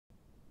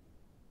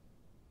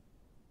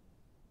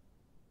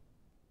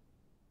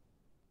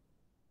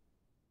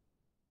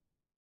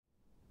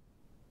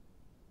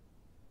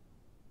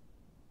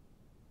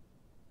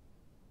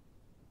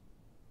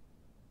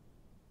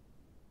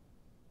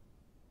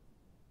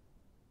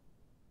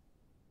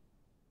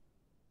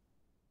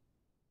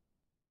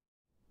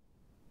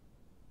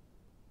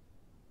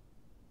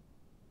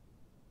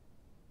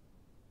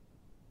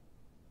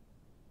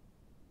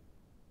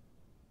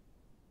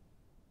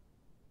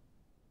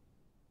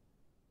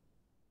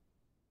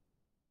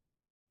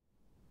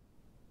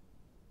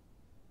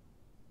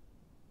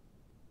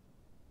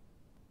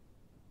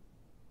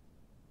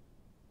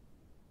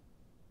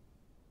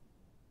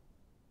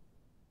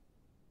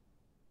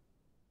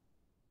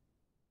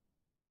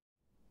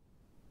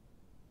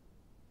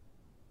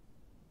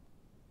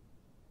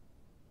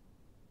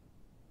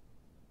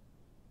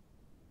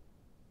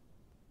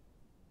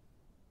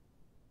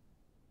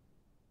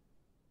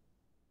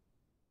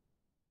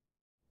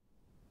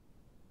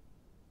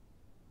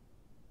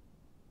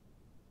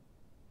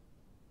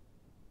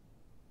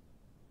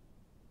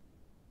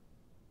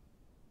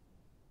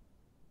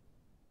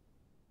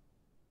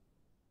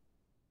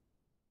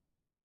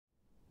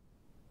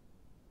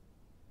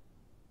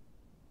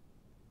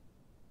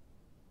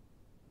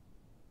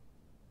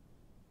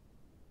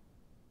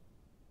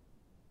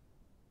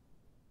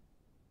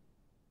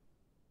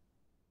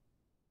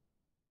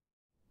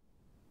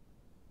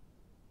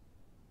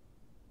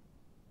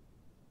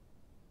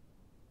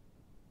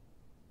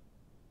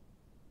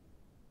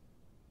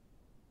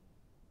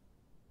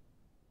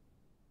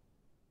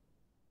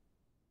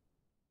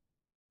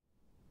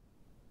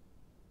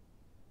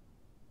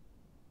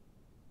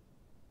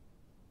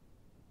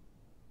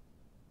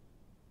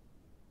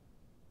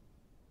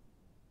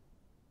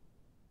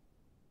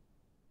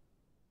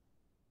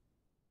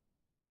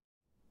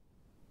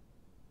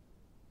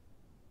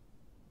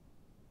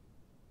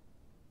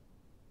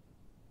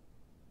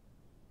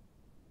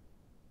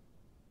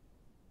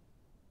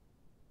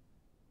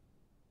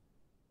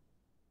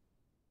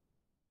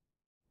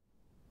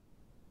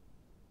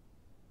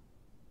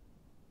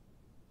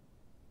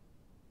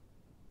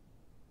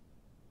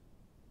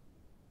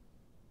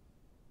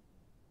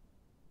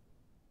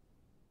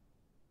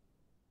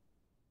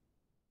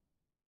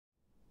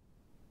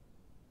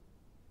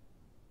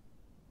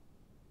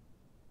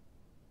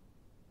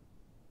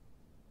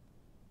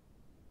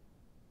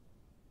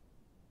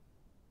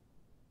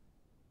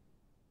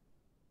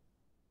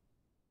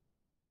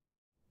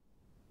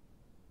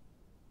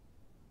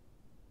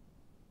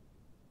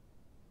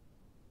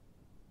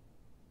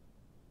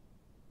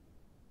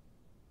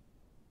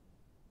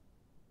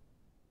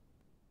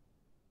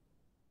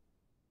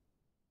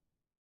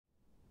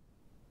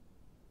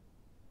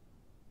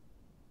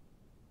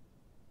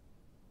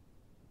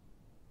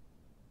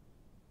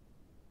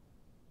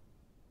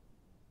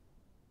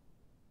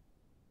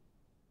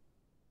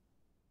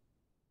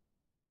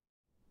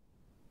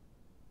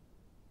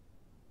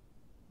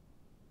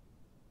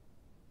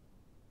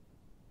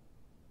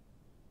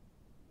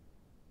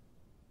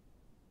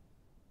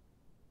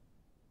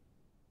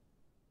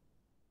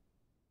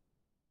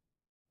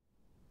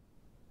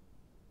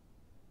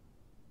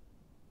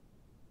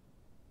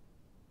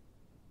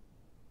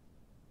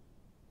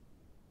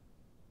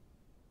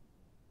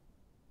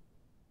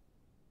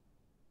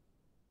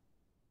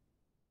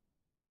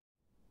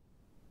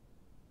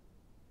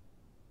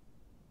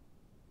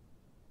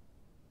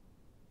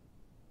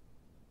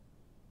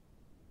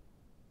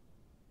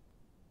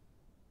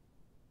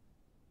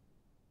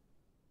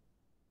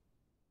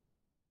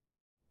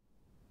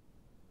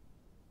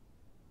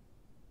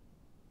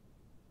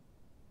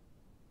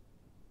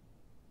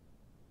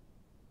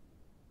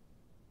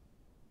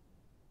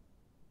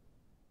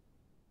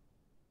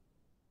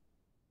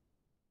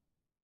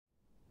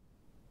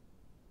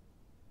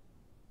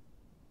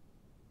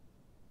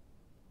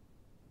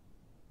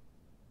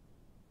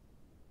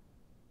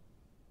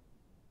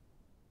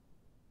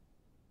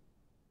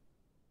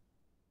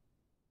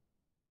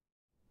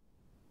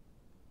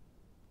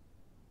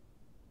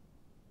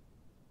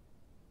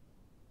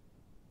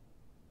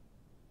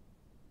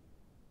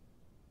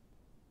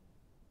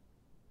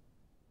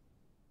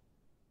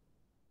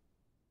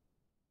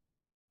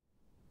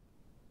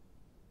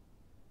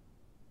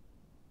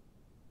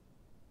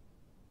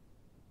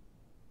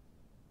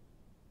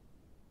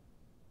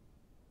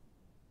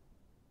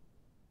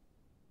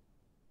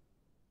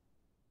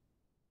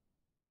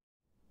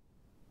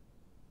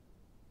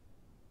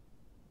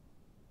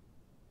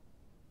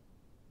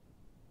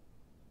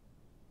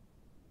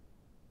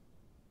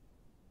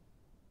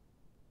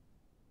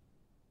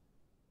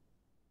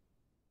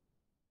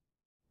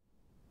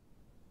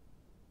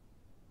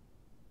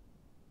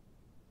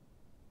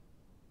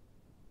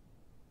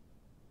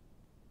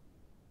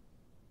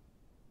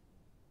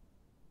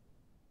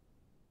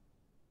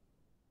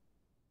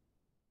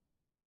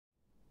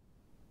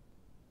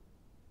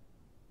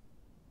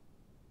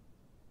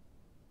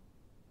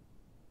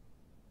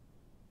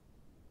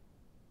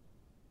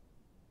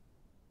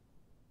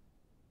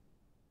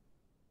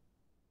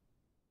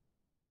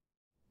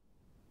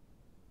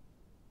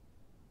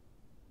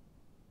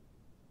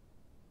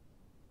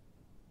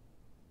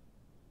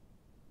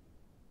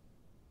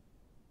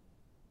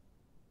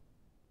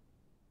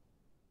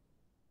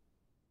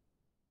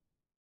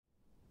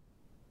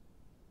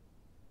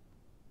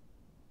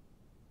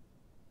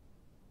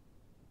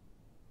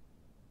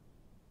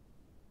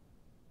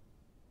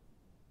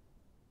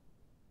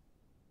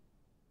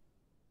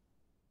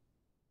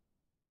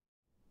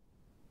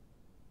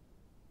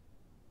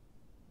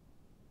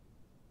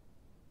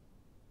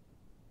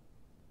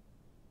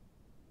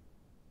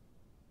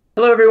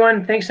Hello,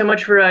 everyone. Thanks so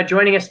much for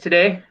joining us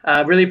today.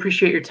 Really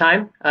appreciate your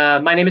time.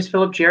 My name is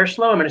Philip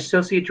Jaroslaw. I'm an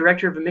Associate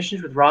Director of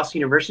Admissions with Ross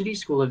University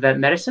School of Vet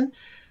Medicine.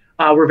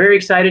 We're very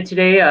excited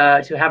today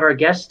to have our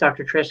guest,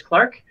 Dr.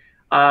 Clarke,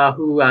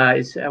 who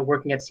is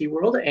working at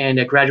SeaWorld and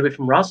a graduate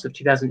from Ross of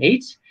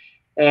 2008.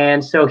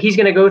 And so he's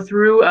going to go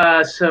through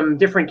some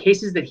different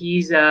cases that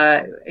he's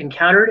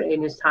encountered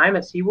in his time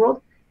at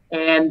SeaWorld.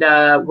 And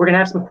we're going to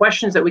have some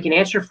questions that we can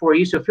answer for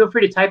you. So feel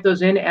free to type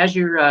those in as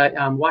you're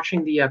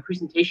watching the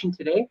presentation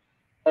today.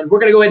 And we're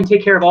going to go ahead and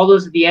take care of all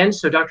those at the end.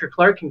 So Dr.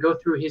 Clarke can go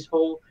through his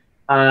whole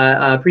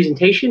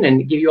presentation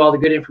and give you all the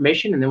good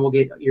information. And then we'll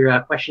get your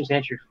questions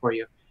answered for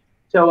you.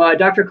 So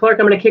Dr. Clarke,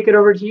 I'm going to kick it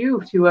over to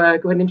you to go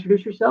ahead and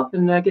introduce yourself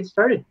and get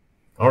started.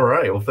 All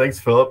right. Well, thanks,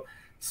 Philip.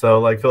 So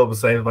like Philip was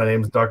saying, my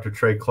name is Dr.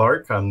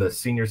 Clarke. I'm the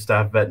Senior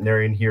Staff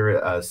Veterinarian here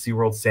at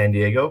SeaWorld San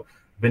Diego.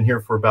 Been here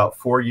for about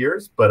 4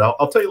 years, but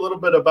I'll tell you a little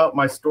bit about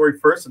my story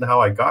first and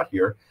how I got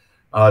here.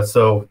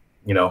 So,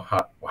 you know,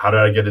 how did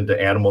I get into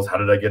animals? How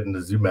did I get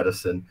into zoo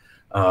medicine?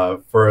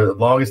 For the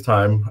longest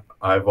time,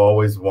 I've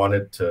always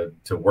wanted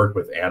to work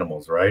with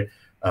animals, right?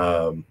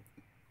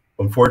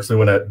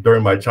 Unfortunately,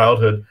 during my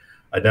childhood,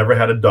 I never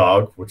had a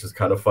dog, which is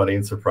kind of funny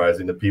and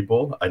surprising to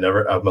people.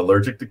 I'm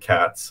allergic to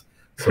cats,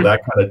 so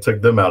that kind of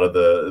took them out of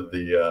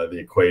the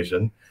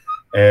equation.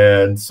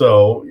 And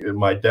so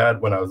my dad,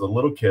 when I was a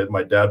little kid,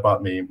 my dad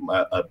bought me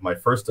my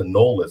first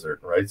anole lizard,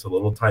 right? So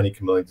little tiny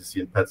chameleons you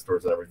see in pet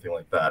stores and everything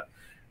like that.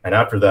 And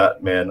after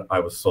that, man, I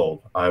was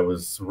sold. I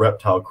was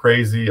reptile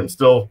crazy. I'm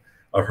still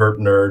a herp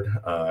nerd.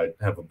 I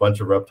have a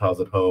bunch of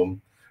reptiles at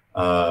home.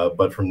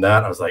 But from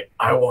that, I was like,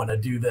 I want to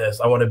do this.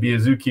 I want to be a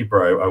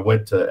zookeeper. I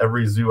went to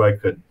every zoo I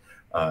could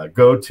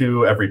go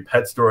to, every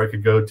pet store I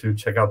could go to,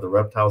 check out the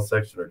reptile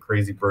section or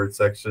crazy bird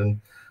section,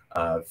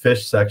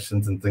 fish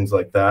sections and things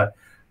like that.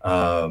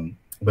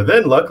 But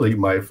then luckily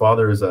my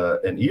father is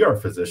an ER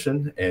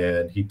physician,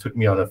 and he took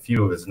me on a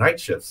few of his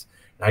night shifts,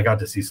 and I got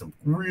to see some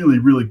really,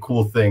 really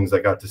cool things. I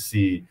got to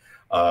see,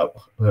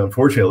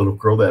 unfortunately, a little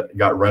girl that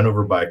got run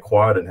over by a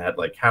quad and had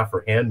like half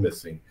her hand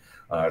missing.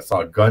 I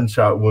saw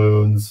gunshot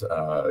wounds,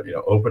 you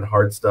know, open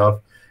heart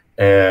stuff.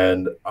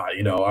 And,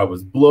 you know, I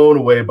was blown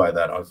away by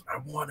that. I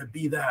want to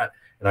be that.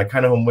 And I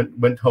kind of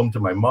went home to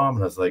my mom,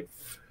 and I was like,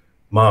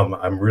 Mom,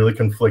 I'm really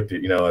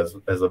conflicted, you know,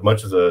 as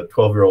much as a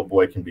 12-year-old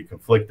boy can be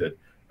conflicted.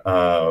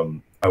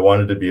 I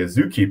wanted to be a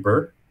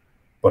zookeeper,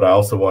 but I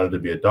also wanted to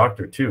be a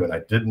doctor too. And I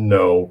didn't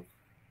know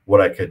what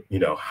I could, you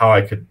know, how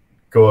I could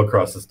go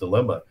across this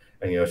dilemma.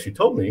 And, you know, she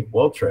told me,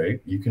 well, Trey,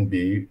 you can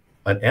be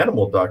an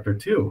animal doctor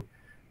too.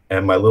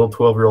 And my little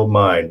 12-year-old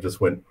mind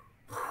just went,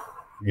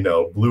 you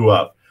know, blew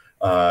up.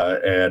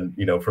 And,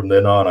 you know, from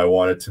then on, I knew I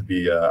wanted to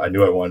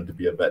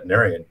be a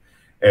veterinarian.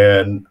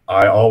 And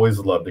I always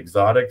loved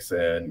exotics.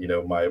 And, you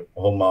know, my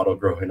whole motto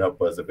growing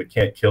up was, if it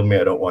can't kill me,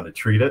 I don't want to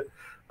treat it.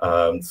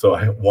 So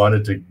I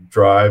wanted to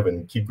drive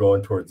and keep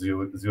going towards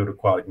zoo and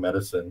aquatic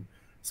medicine.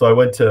 So I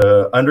went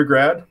to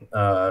undergrad,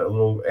 a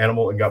little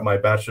animal, and got my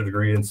bachelor's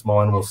degree in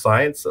small animal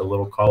science, a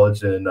little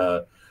college in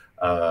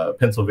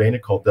Pennsylvania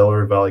called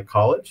Delaware Valley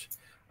College.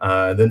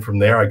 And then from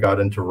there, I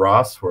got into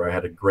Ross, where I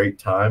had a great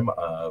time.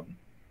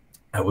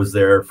 I was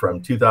there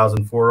from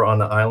 2004 on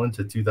the island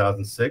to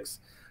 2006.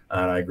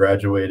 And I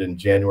graduated in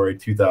January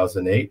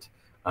 2008.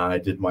 I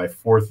did my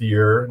fourth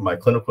year, my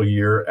clinical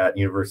year at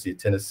University of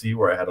Tennessee,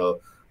 where I had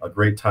a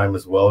great time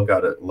as well.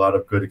 Got a lot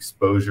of good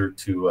exposure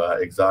to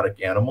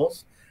exotic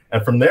animals.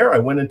 And from there, I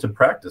went into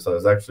practice. I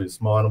was actually a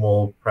small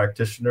animal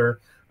practitioner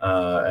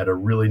at a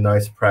really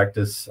nice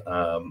practice,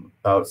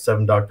 about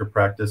 7-doctor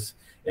practice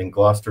in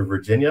Gloucester,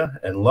 Virginia.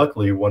 And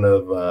luckily, one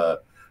of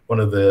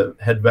the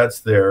head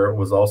vets there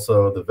was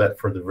also the vet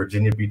for the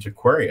Virginia Beach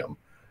Aquarium.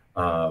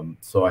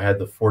 So I had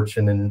the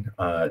fortune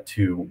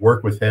to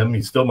work with him.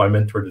 He's still my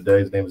mentor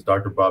today. His name is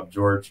Dr. Bob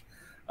George.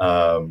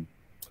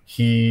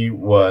 He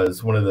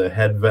was one of the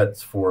head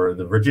vets for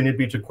the Virginia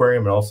Beach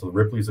Aquarium and also the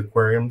Ripley's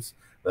Aquariums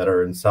that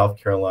are in South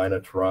Carolina,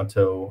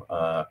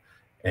 Toronto,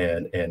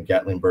 and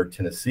Gatlinburg,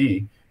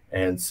 Tennessee.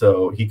 And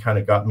so he kind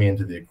of got me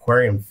into the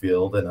aquarium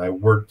field, and I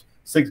worked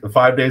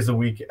 5 days a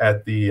week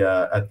at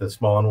the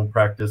small animal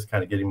practice,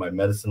 kind of getting my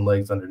medicine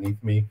legs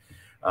underneath me.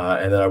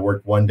 And then I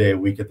worked 1 day a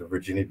week at the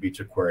Virginia Beach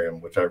Aquarium,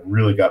 which I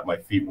really got my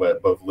feet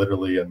wet, both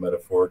literally and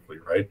metaphorically,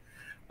 right?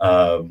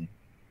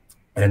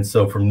 And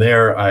so from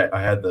there,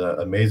 I had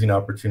the amazing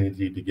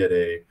opportunity to get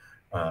a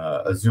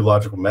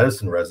zoological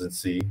medicine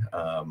residency.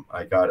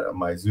 I got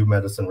my zoo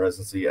medicine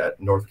residency at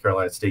North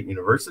Carolina State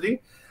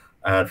University.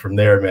 And from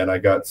there, man, I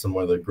got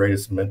one of the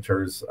greatest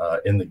mentors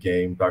in the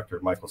game, Dr.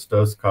 Michael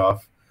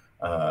Stoskoff,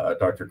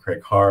 Dr.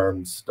 Craig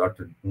Harms,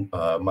 Dr.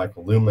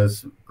 Michael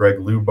Loomis, Greg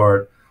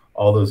Lubart.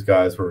 All those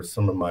guys were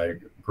some of my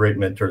great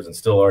mentors and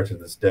still are to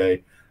this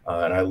day.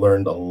 And I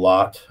learned a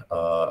lot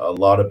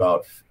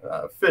about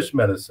fish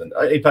medicine,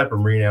 any type of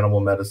marine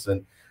animal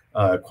medicine,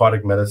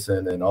 aquatic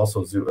medicine, and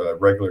also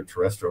regular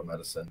terrestrial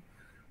medicine.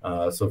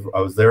 So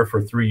I was there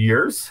for 3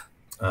 years.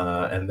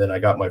 And then I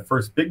got my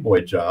first big boy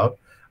job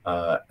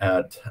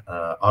at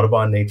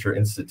Audubon Nature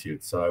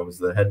Institute. So I was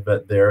the head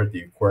vet there at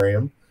the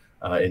aquarium.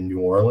 in New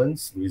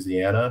Orleans,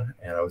 Louisiana,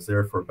 and I was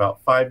there for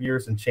about 5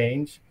 years and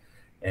change.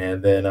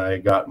 And then I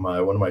got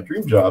one of my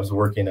dream jobs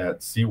working at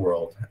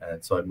SeaWorld,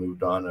 and so I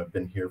moved on. I've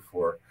been here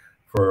for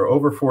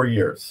over 4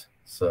 years.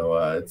 So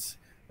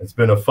it's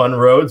been a fun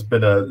road. It's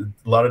been a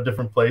lot of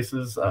different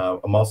places.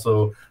 I'm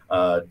also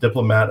a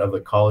diplomat of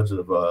the College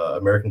of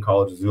American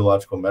College of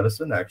Zoological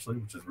Medicine, actually,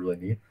 which is really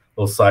neat.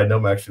 Little side note,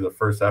 I'm actually the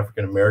first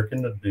African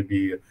American to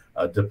be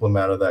a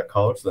diplomat of that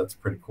college. So that's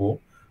pretty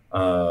cool.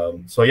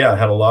 So yeah, I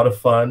had a lot of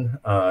fun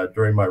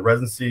during my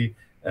residency.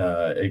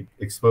 It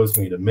exposed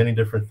me to many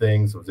different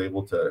things. I was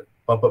able to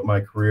bump up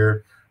my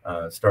career,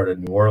 started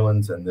in New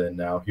Orleans, and then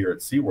now here at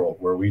SeaWorld,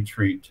 where we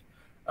treat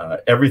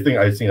everything.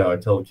 I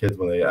tell the kids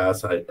when they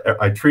ask,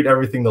 I treat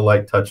everything the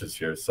light touches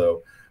here.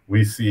 So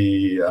we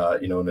see,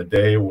 in a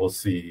day we'll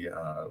see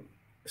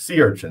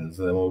sea urchins,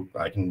 and then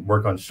I can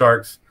work on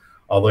sharks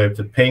all the way up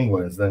to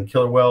penguins, then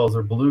killer whales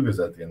or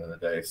belugas at the end of the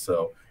day.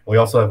 So we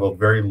also have a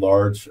very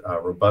large,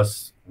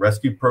 robust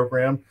rescue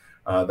program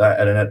and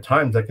at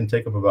times that can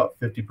take up about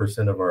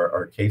 50% of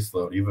our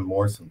caseload, even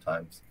more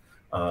sometimes.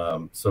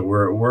 So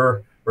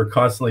we're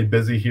constantly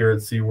busy here at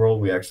SeaWorld.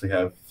 We actually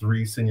have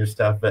 3 senior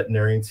staff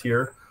veterinarians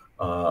here,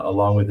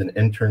 along with an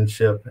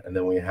internship, and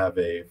then we have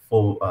a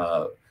full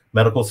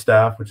medical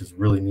staff, which is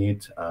really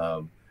neat.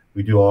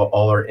 We do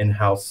all our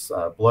in-house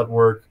blood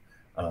work.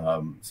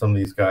 Some of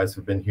these guys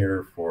have been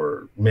here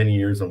for many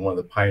years and one of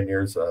the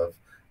pioneers of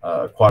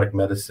aquatic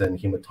medicine,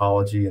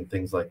 hematology, and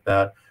things like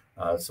that.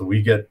 So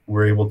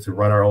we're able to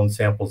run our own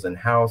samples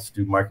in-house,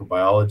 do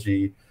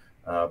microbiology,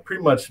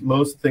 pretty much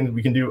most things.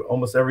 We can do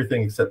almost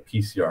everything except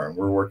PCR, and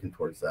we're working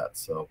towards that.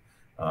 So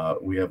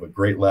we have a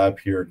great lab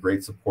here,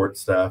 great support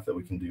staff that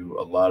we can do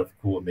a lot of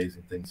cool,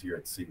 amazing things here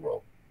at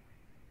SeaWorld.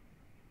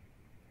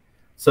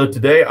 So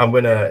today I'm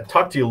going to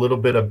talk to you a little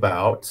bit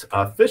about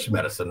fish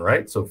medicine,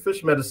 right? So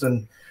fish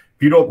medicine,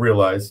 if you don't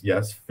realize,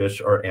 yes,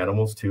 fish are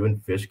animals too, and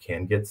fish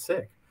can get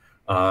sick.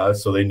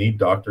 So they need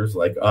doctors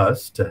like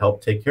us to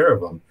help take care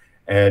of them.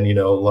 And,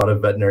 a lot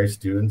of veterinary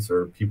students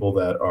or people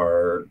that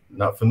are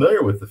not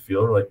familiar with the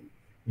field are like,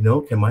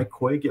 can my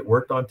koi get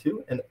worked on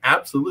too? And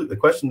absolutely.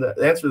 The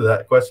answer to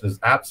that question is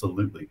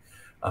absolutely.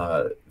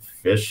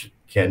 Fish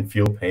can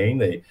feel pain.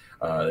 They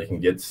can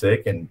get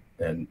sick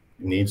and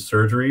need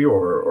surgery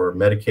or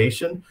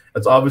medication.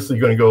 It's obviously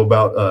going to go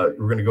about,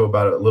 we're going to go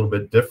about it a little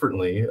bit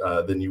differently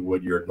than you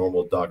would your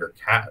normal dog or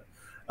cat.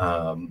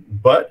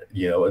 But,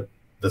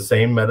 the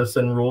same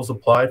medicine rules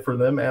apply for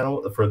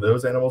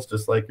those animals,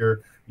 just like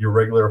your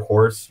regular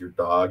horse, your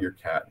dog, your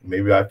cat.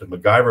 Maybe I have to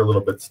MacGyver a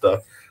little bit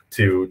stuff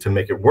to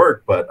make it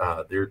work, but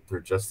they're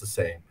just the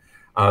same.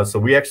 So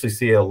we actually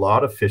see a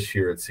lot of fish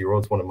here at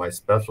SeaWorld. It's one of my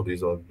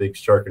specialties. I'm a big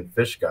shark and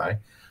fish guy.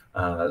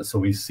 So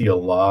we see a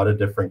lot of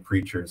different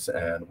creatures,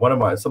 and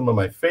some of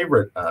my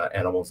favorite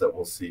animals that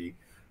we'll see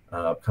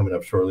coming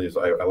up shortly is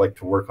I like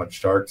to work on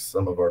sharks.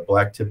 Some of our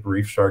black tip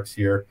reef sharks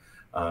here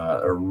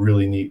are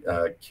really neat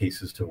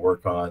cases to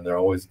work on.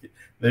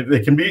 They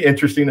can be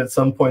interesting at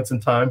some points in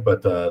time,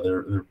 but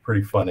they're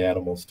pretty fun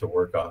animals to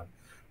work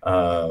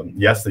on.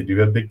 Yes, they do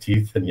have big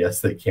teeth, and yes,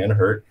 they can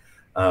hurt.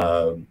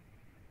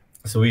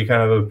 So we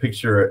kind of have a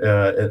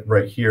picture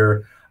right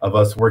here of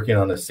us working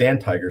on a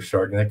sand tiger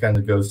shark, and that kind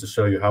of goes to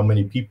show you how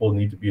many people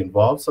need to be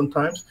involved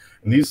sometimes.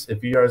 And these,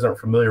 if you guys aren't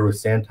familiar with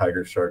sand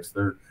tiger sharks,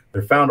 they're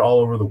found all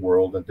over the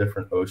world in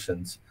different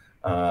oceans.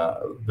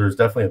 There's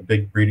definitely a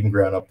big breeding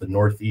ground up the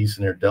Northeast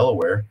near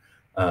Delaware.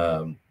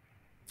 And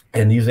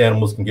these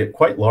animals can get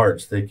quite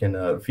large. They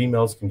can,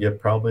 females can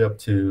get probably up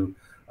to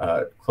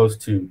close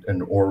to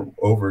or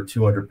over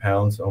 200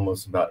 pounds,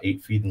 almost about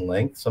 8 feet in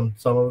length, some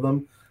of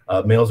them.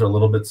 Males are a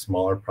little bit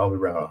smaller, probably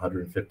around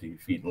 150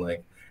 feet in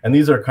length. And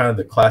these are kind of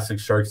the classic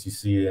sharks you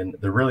see, and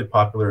they're really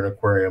popular in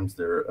aquariums.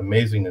 They're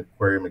amazing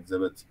aquarium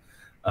exhibits.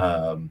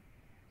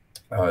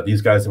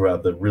 These guys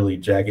have the really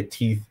jagged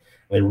teeth.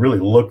 They really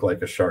look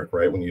like a shark,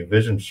 right? When you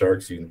envision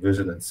sharks, you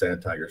envision a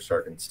sand tiger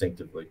shark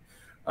instinctively.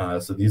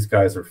 So these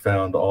guys are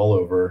found all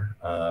over,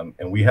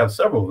 and we have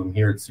several of them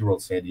here at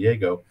SeaWorld San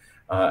Diego.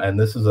 And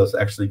this is us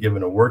actually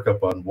giving a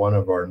workup on one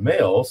of our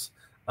males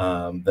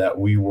that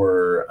we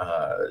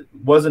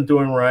wasn't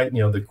doing right.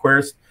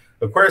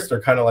 The aquarists are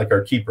kind of like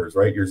our keepers,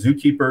 right? Your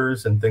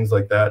zookeepers and things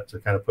like that, to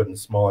kind of put in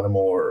small animal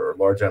or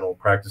large animal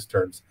practice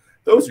terms.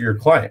 Those are your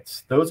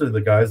clients. Those are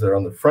the guys that are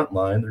on the front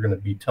line. They're going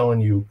to be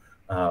telling you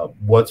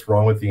what's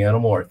wrong with the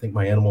animal, or I think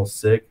my animal's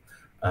sick.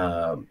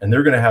 And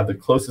they're going to have the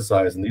closest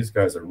eyes, and these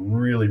guys are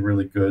really,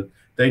 really good.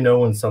 They know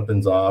when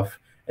something's off.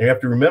 And you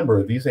have to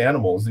remember, these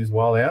animals, these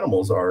wild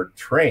animals, are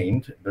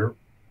trained. They're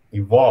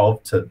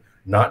evolved to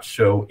not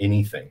show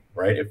anything,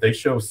 right? If they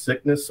show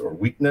sickness or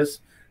weakness,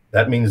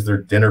 that means they're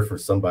dinner for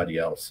somebody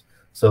else.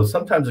 So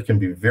sometimes it can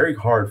be very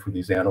hard for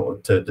these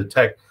animals to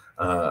detect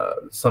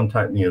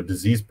sometimes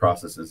disease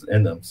processes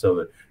in them.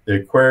 So the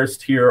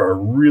aquarists here are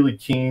really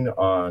keen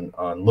on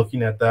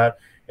looking at that.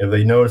 If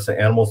they notice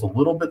the animal's a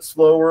little bit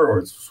slower or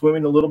it's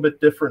swimming a little bit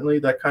differently,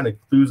 that kind of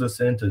clues us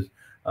into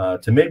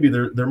to maybe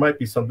there might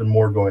be something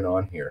more going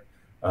on here.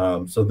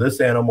 So this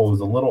animal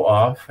was a little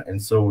off,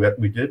 and so what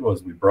we did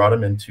was we brought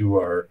him into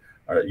our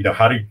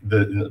how do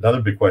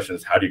another big question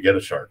is, how do you get a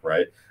shark,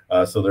 right?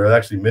 So there are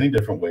actually many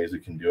different ways we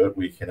can do it.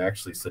 We can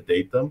actually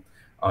sedate them.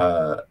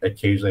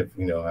 Occasionally,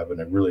 having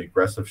a really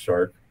aggressive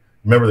shark.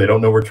 Remember, they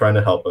don't know we're trying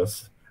to help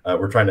us.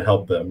 We're trying to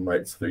help them,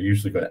 right? So they're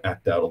usually going to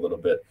act out a little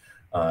bit.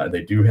 And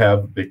they do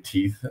have big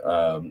teeth,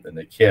 and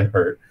they can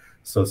hurt.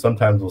 So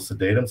sometimes we'll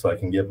sedate them, so I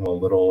can give them a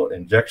little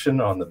injection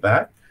on the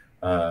back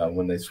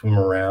when they swim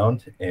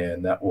around,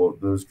 and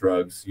those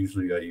drugs,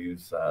 usually I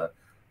use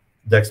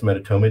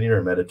dexmedetomidine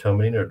or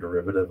medetomidine, or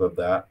derivative of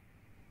that,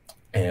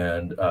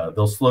 and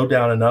they'll slow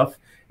down enough,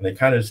 and they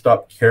kind of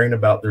stop caring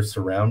about their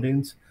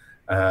surroundings,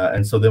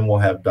 and so then we'll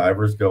have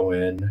divers go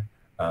in,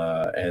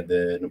 and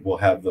then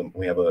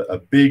we have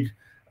a big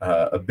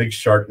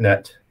shark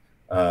net.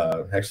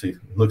 Actually,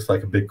 it looks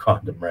like a big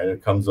condom, right?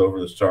 It comes over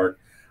the shark,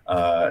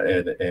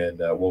 and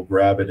we'll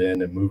grab it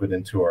in and move it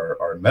into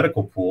our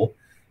medical pool.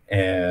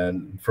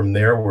 And from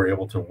there, we're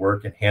able to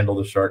work and handle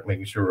the shark,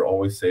 making sure we're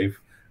always safe.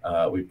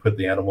 We put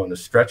the animal in a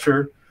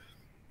stretcher,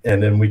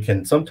 and then we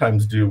can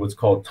sometimes do what's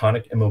called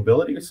tonic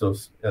immobility. So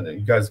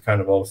you guys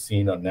kind of all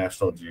seen on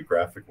National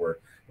Geographic where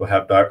you'll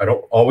have I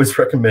don't always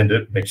recommend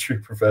it. Make sure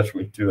you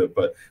professionally do it,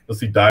 but you'll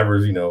see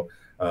divers,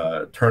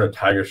 turn a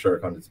tiger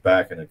shark on its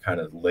back and it kind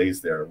of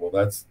lays there. Well,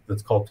 that's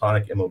called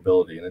tonic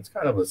immobility, and it's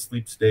kind of a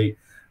sleep state.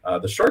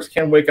 The sharks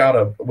can wake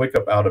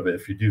up out of it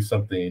if you do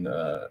something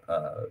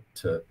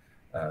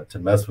to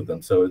mess with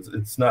them. So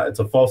it's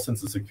a false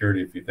sense of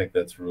security if you think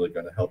that's really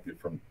going to help you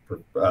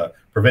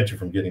prevent you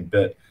from getting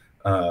bit.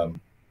 But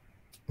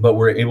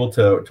we're able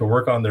to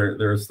work on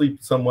their sleep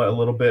somewhat a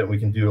little bit. We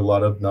can do a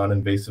lot of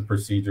non-invasive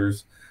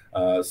procedures.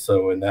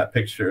 So in that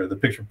picture, the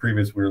picture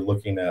previous, we're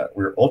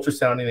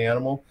ultrasounding the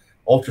animal.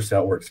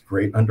 Ultrasound works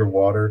great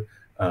underwater.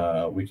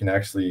 We can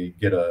actually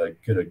get a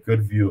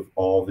good view of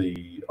all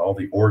the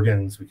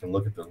organs. We can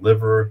look at the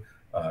liver.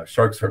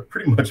 Sharks are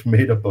pretty much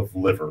made up of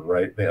liver,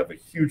 right? They have a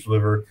huge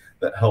liver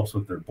that helps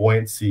with their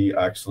buoyancy,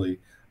 actually,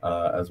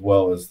 as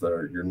well as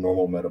your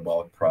normal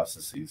metabolic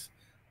processes.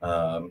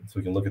 So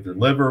we can look at their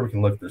liver. We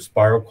can look at their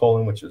spiral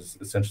colon, which is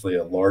essentially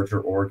a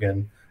larger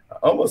organ.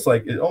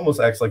 It almost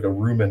acts like a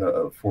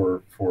rumen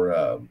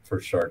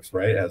for sharks,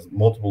 right? It has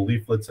multiple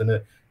leaflets in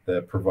it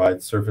that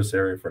provide surface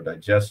area for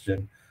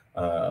digestion.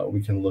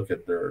 We can look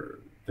at their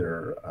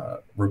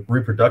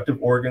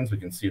reproductive organs. We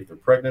can see if they're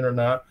pregnant or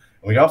not.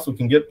 And we also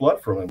can get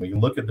blood from them. We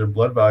can look at their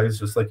blood values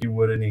just like you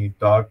would any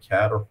dog,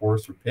 cat, or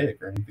horse, or pig,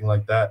 or anything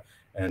like that,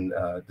 and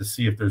to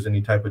see if there's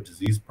any type of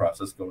disease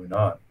process going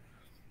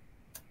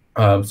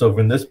on. So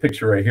in this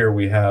picture right here,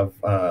 we have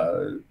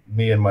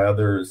me and my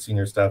other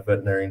senior staff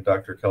veterinarian,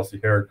 Dr. Kelsey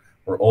Herrick.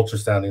 We're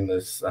ultrasounding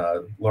this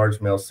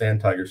large male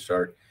sand tiger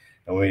shark,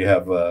 and we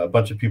have a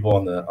bunch of people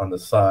on the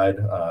side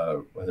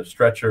with a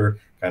stretcher,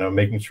 kind of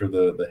making sure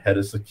the head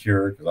is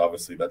secure, because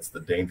obviously that's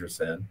the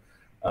dangerous end.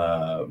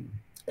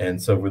 And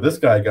so for this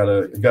guy, got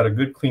a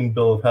good clean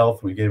bill of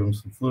health. We gave him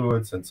some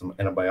fluids and some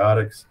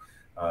antibiotics,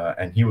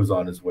 and he was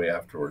on his way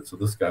afterwards. So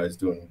this guy is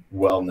doing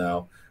well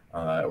now.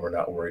 We're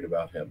not worried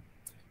about him.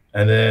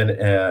 And then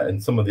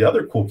in some of the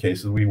other cool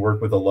cases, we work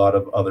with a lot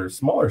of other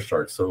smaller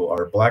sharks. So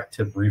our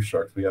black-tip reef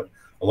sharks, we have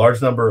a large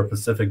number of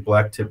Pacific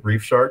black-tip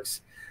reef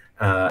sharks.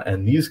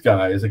 And these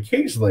guys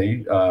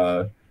occasionally,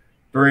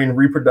 during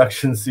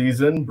reproduction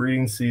season,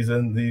 breeding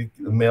season, the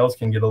males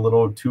can get a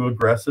little too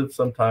aggressive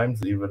sometimes.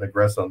 They even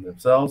aggress on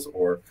themselves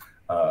or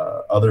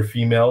other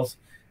females.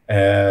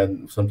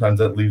 And sometimes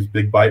that leaves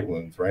big bite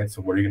wounds, right?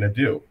 So what are you going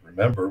to do?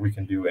 Remember, we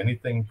can do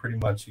anything pretty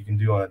much you can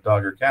do on a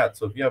dog or cat.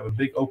 So if you have a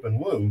big open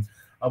wound,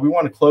 we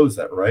want to close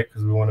that, right?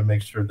 Because we want to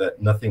make sure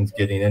that nothing's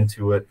getting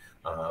into it.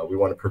 We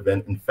want to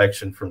prevent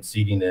infection from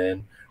seeding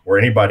in or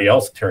anybody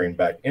else tearing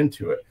back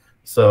into it.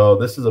 So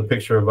this is a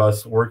picture of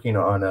us working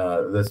on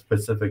this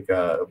Pacific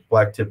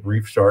black-tip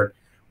reef shark.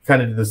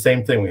 Kind of do the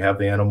same thing. We have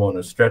the animal in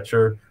a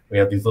stretcher. We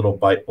have these little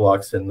bite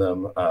blocks in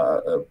them,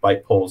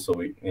 bite poles. So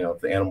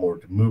if the animal were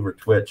to move or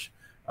twitch,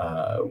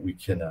 we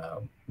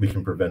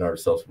can prevent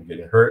ourselves from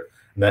getting hurt.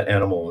 And that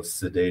animal was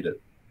sedated.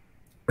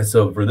 And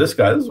so for this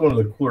guy, this is one of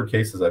the cooler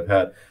cases I've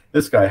had.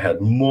 This guy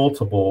had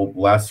multiple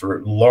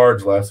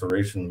large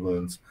laceration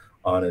wounds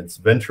on its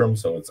ventrum,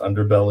 so its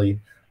underbelly,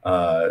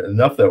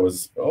 enough that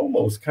was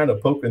almost kind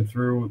of poking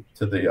through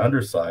to the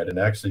underside and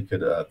actually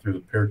could, through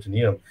the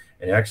peritoneum,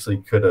 and actually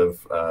could have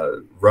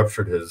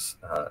ruptured his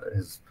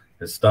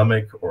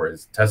stomach, or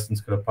his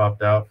intestines could have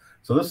popped out.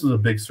 So this was a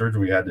big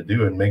surgery we had to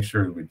do and make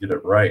sure that we did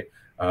it right.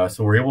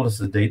 So we're able to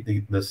sedate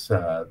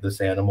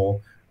this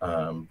animal,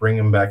 bring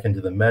him back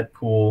into the med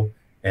pool.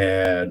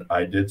 And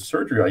I did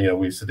surgery.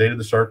 We sedated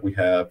the shark. We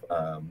have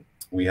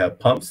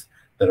pumps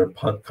that are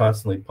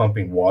constantly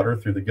pumping water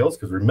through the gills,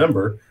 because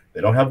remember,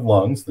 they don't have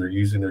lungs. They're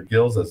using their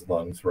gills as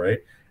lungs, right?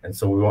 And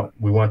so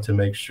we want to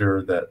make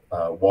sure that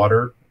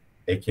water,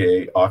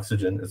 aka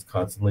oxygen, is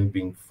constantly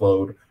being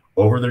flowed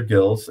over their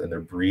gills and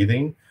they're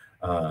breathing.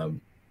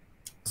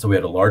 So we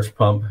had a large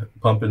pump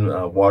pumping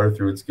water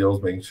through its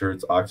gills, making sure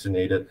it's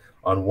oxygenated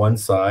on one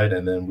side,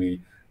 and then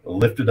we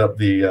lifted up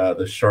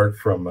the shark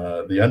from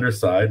the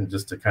underside, and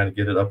just to kind of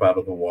get it up out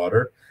of the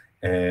water.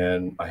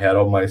 and I had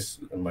all my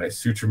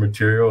suture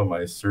material and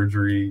my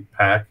surgery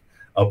pack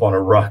up on a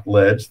rock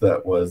ledge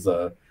that was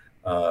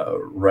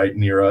right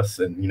near us.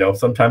 And you know,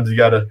 sometimes you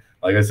gotta,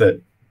 like I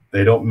said,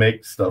 they don't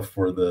make stuff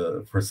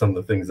for some of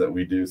the things that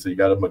we do, so you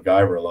got to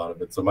MacGyver a lot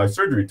of it. So my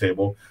surgery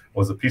table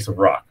was a piece of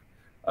rock,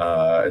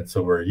 and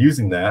so we're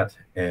using that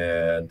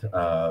and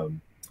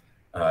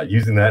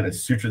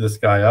suture this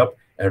guy up.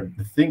 And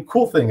the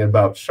cool thing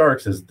about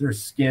sharks is their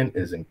skin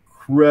is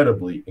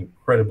incredibly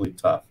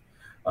tough.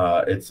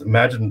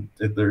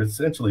 They're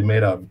essentially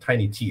made out of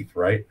tiny teeth,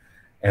 right?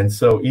 And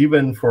so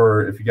even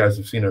for, if you guys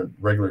have seen a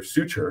regular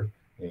suture,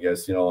 you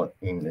guys, you know,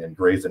 in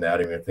Grey's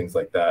Anatomy and things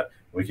like that,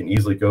 we can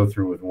easily go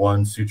through with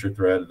one suture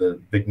thread,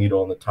 the big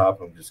needle on the top,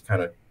 and just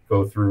kind of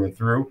go through and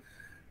through.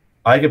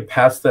 I could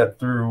pass that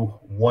through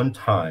one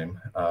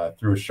time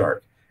through a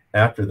shark.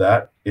 After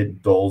that,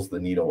 it dulls the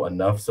needle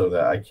enough so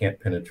that I can't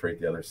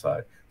penetrate the other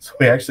side. So what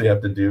we actually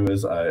have to do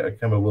is I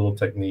come a little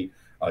technique.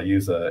 I'll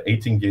use a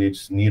 18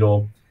 gauge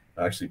needle,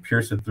 actually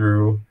pierce it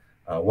through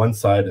one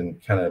side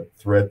and kind of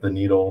thread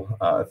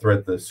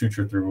the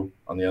suture through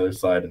on the other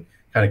side, and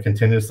kind of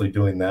continuously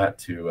doing that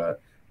to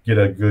get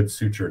a good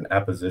suture and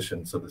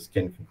apposition so the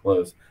skin can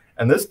close.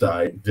 And this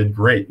guy did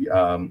great.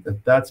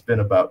 That's been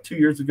about 2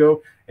 years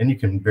ago, and you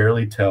can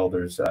barely tell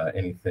there's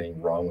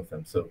anything wrong with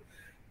him. So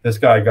this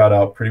guy got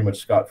out pretty much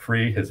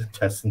scot-free. His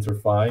intestines are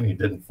fine. He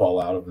didn't fall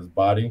out of his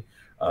body.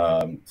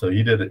 So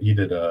he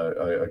did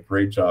a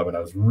great job, and I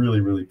was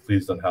really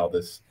pleased on how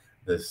this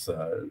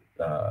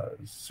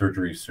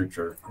surgery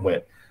suture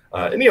went.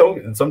 And you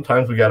know,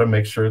 sometimes we got to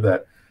make sure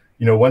that,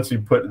 you know, once you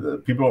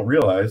put, people don't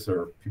realize,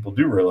 or people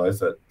do realize,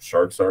 that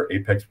sharks are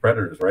apex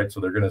predators, right? So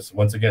they're going to,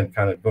 once again,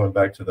 kind of going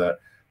back to that,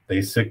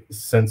 they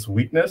sense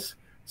weakness.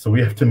 So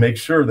we have to make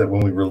sure that when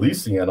we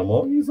release the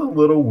animal, he's a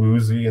little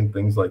woozy and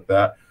things like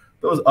that,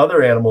 those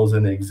other animals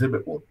in the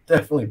exhibit will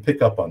definitely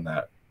pick up on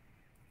that.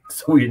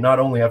 So we not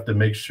only have to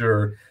make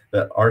sure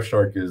that our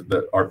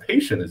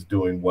patient is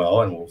doing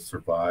well and will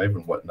survive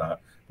and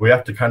whatnot, we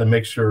have to kind of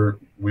make sure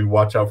we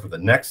watch out for the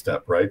next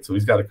step, right? So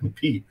he's got to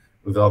compete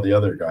with all the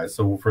other guys.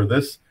 So for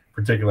this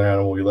particular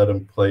animal, we let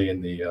him play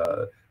in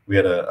we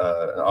had an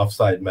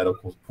offside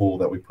medical pool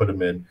that we put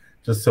him in,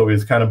 just so he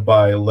was kind of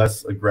by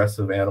less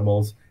aggressive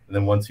animals. And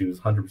then once he was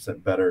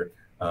 100% better,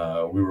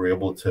 we were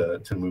able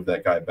to move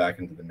that guy back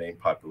into the main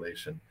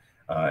population,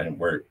 and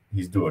where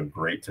he's doing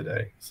great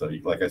today. So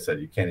like I said,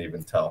 you can't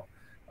even tell.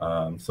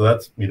 So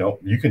that's, you know,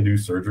 you can do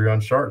surgery on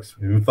sharks.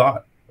 Who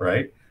thought,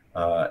 right?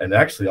 And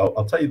actually,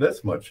 I'll tell you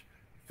this much.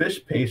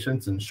 Fish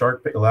patients and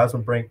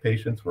elasmobranch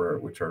patients,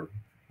 which are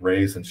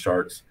rays and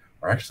sharks,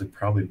 are actually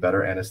probably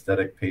better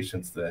anesthetic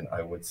patients than,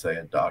 I would say,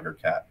 a dog or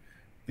cat.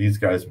 These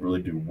guys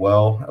really do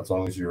well as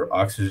long as you're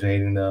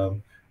oxygenating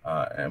them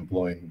and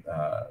blowing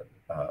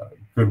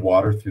good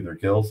water through their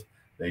gills.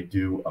 They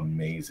do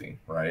amazing,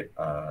 right?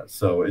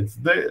 So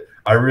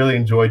I really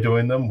enjoy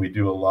doing them. We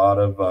do a lot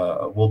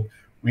of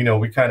we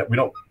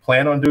don't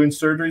plan on doing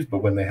surgeries, but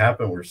when they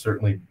happen, we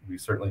certainly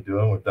do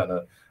them. We've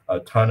done a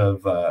ton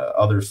of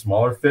other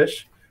smaller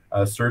fish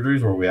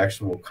surgeries where we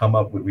actually will come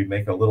up with, we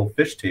make a little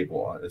fish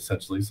table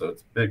essentially. So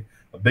it's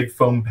a big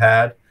foam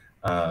pad,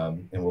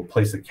 and we'll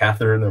place a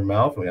catheter in their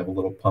mouth, and we have a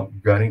little pump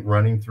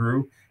running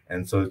through.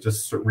 And so it's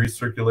just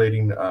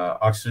recirculating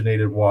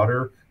oxygenated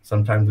water.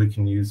 Sometimes we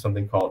can use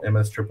something called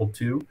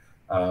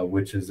MS222,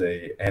 which is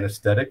a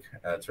anesthetic.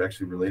 It's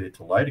actually related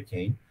to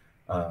lidocaine.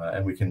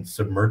 And we can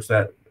submerge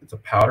that. It's a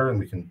powder, and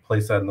we can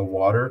place that in the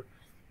water.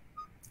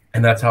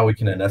 And that's how we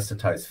can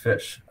anesthetize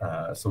fish.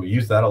 So we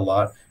use that a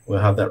lot. We'll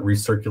have that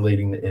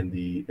recirculating in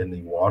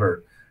the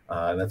water.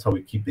 And that's how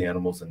we keep the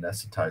animals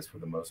anesthetized for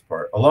the most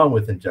part, along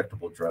with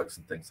injectable drugs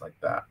and things like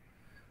that.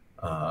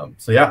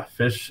 So yeah,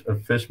 fish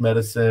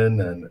medicine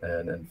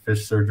and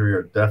fish surgery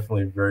are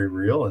definitely very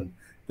real, and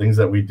things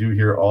that we do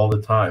here all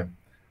the time.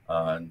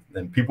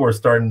 And people are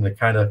starting to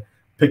kind of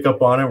pick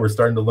up on it. We're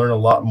starting to learn a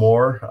lot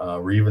more.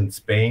 We're even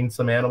spaying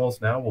some animals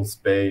now. We'll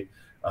spay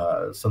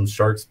some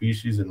shark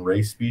species and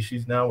ray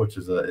species now, which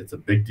is it's a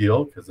big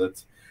deal,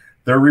 because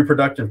their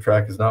reproductive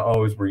tract is not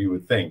always where you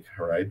would think.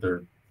 Right?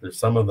 There's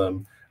some of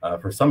them.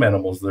 For some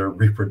animals, their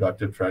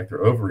reproductive tract,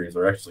 their ovaries,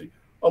 are actually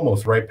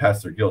almost right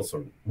past their gills,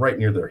 so right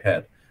near their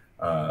head.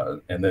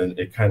 And then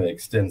it kind of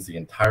extends the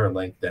entire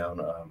length down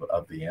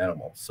of the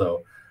animal.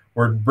 So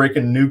we're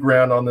breaking new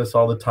ground on this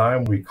all the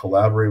time. We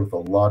collaborate with a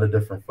lot of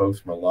different folks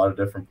from a lot of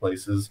different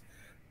places,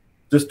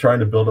 just trying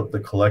to build up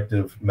the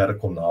collective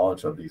medical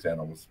knowledge of these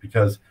animals.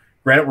 Because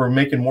granted, we're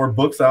making more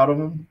books out of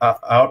them,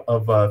 out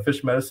of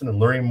fish medicine, and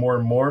learning more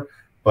and more.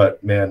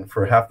 But man,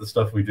 for half the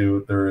stuff we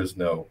do, there is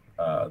no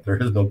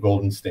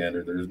golden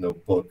standard. There is no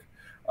book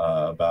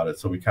about it.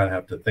 So we kind of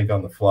have to think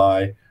on the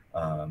fly,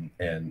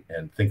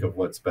 and think of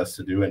what's best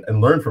to do,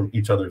 and learn from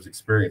each other's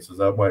experiences.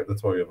 That's why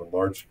we have a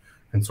large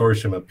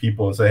consortium of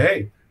people, and say,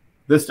 hey,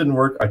 this didn't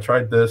work. I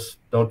tried this.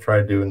 Don't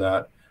try doing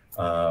that.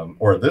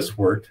 Or this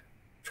worked.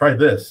 Try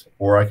this.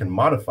 Or I can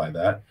modify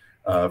that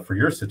for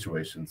your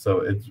situation. So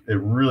it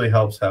really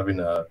helps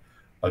having a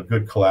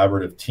good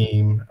collaborative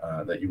team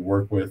that you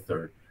work with,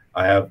 or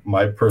I have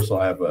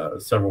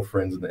several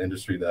friends in the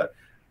industry that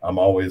I'm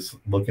always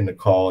looking to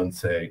call and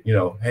say,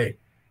 hey,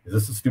 is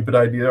this a stupid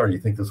idea, or do you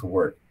think this will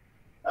work?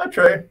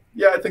 Trey,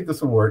 yeah, I think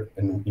this will work,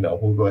 and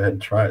we'll go ahead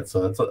and try it.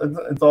 So it's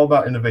all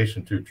about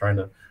innovation too.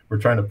 We're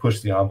trying to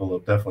push the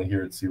envelope, definitely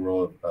here at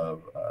SeaWorld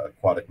of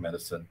aquatic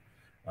medicine,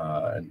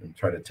 and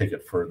try to take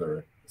it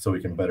further so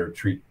we can better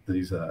treat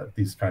these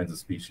kinds of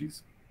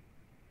species.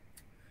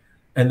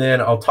 And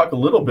then I'll talk a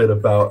little bit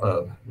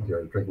about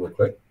here, drink real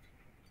quick.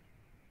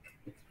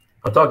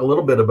 I'll talk a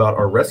little bit about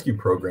our rescue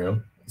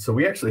program. So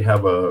we actually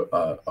have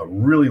a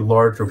really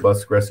large,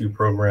 robust rescue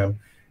program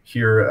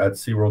here at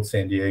SeaWorld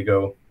San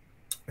Diego.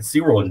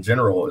 SeaWorld in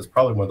general is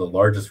probably one of the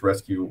largest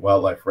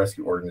wildlife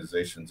rescue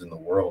organizations in the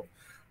world.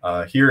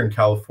 Here in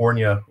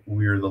California,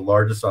 we're the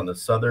largest on the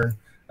southern,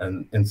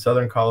 and in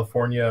Southern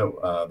California,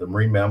 the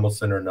Marine Mammal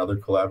Center, another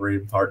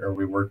collaborative partner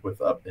we work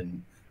with up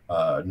in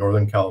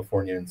Northern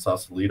California in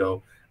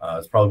Sausalito,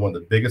 is probably one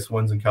of the biggest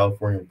ones in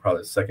California,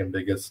 probably the second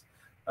biggest.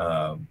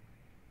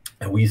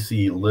 And we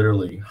see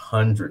literally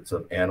hundreds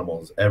of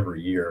animals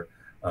every year.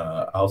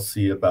 I'll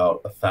see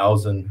about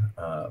 1,000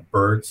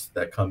 birds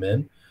that come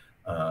in.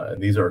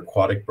 And these are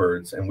aquatic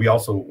birds. And we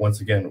also,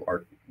 once again,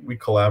 we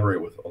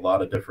collaborate with a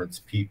lot of different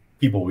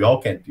people. We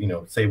all can't,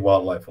 save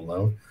wildlife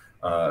alone.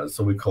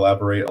 So we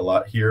collaborate a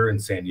lot here in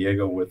San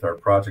Diego with our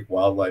Project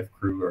Wildlife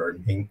crew, or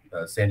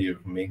San Diego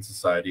Humane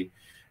Society.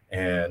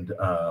 And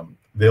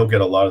they'll get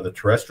a lot of the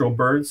terrestrial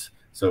birds.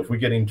 So if we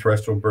get any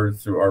terrestrial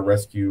birds through our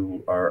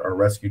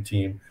rescue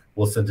team,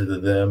 we'll send it to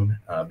them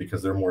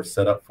because they're more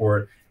set up for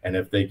it. And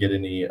if they get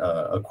any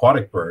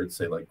aquatic birds,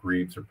 say like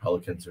grebes or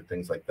pelicans or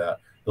things like that,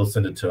 they'll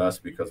send it to us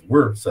because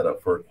we're set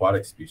up for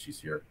aquatic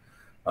species here.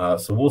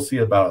 So we'll see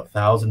about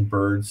 1,000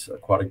 birds,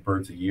 aquatic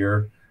birds a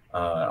year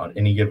on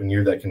any given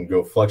year. That can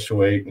go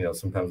fluctuate.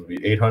 Sometimes it'll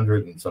be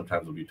 800 and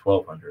sometimes it'll be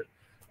 1,200.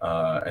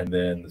 And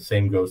then the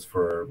same goes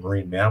for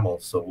marine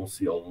mammals. So we'll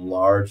see a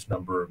large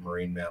number of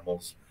marine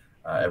mammals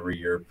every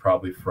year,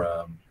 probably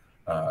from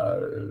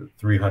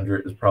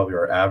 300 is probably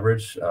our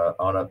average.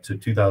 On up to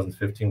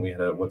 2015, we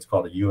had what's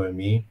called a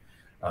UME,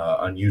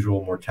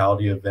 unusual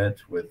mortality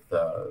event with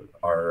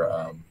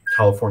our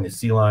California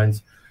sea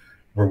lions,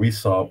 where we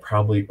saw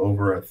probably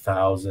over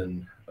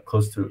 1,000,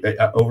 close to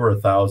over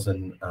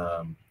 1,000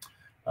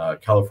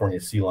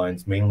 California sea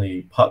lions,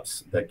 mainly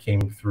pups that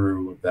came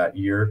through that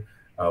year.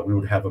 We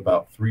would have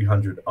about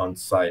 300 on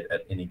site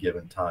at any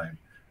given time.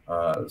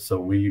 So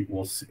we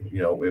will see,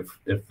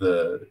 if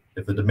the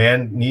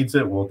demand needs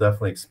it, we'll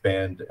definitely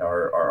expand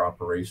our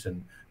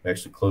operation. We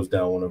actually closed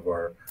down one of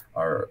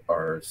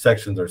our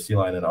sections, our sea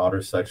lion and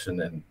otter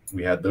section, and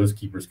we had those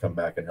keepers come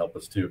back and help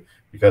us too,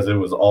 because it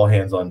was all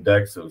hands on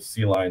deck. So it was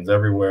sea lions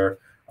everywhere,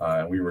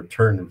 and we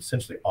returned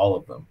essentially all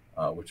of them,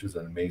 which is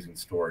an amazing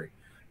story.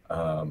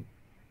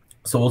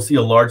 So we'll see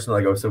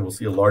like I said, we'll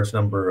see a large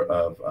number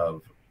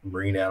of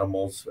marine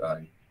animals,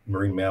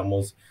 marine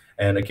mammals.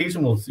 And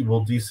occasionally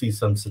we'll do see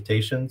some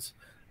cetaceans.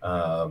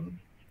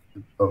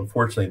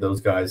 Unfortunately,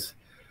 those guys,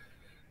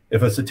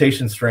 if a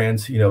cetacean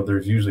strands,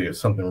 there's usually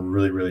something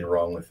really, really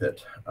wrong with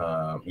it.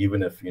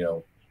 Even if,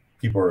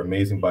 people are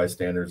amazing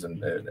bystanders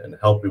and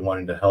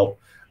wanting to help.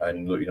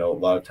 And, a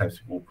lot of times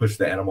people push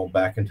the animal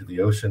back into the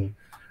ocean.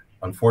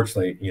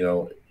 Unfortunately,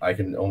 I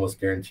can almost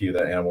guarantee you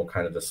that animal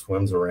kind of just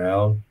swims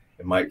around.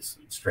 It might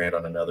strand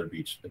on another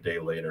beach a day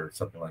later,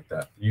 something like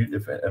that.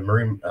 If a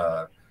marine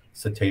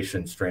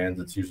cetacean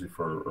strands, it's usually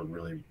for a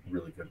really,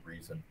 really good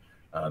reason.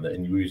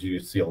 And you usually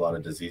see a lot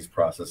of disease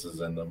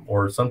processes in them,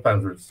 or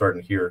sometimes we're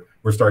starting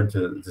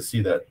to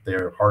see that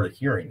they're hard of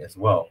hearing as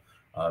well.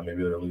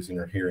 Maybe they're losing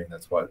their hearing.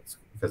 That's why, it's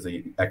because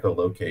they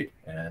echolocate,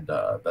 and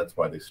that's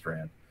why they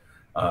strand.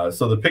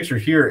 So the picture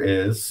here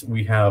is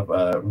we have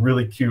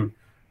really cute.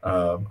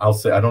 I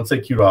don't say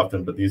cute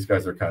often, but these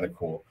guys are kind of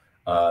cool.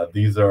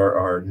 These are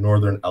our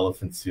northern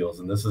elephant seals,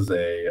 and this is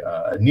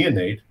a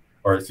neonate,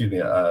 or excuse me,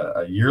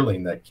 a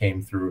yearling that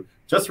came through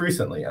just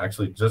recently,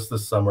 actually just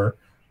this summer.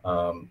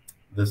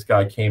 This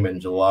guy came in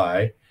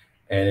July,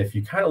 and if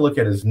you kind of look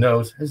at his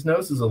nose is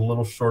a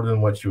little shorter than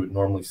what you would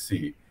normally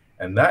see.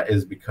 And that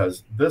is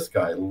because this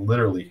guy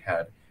literally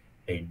had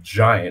a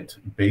giant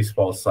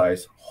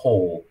baseball-sized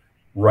hole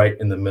right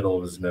in the middle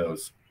of his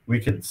nose. We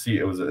could see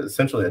it was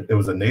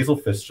a nasal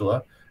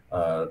fistula.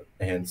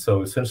 And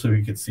so essentially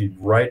we could see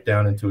right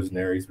down into his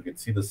nares. We could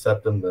see the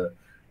septum,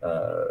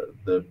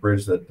 the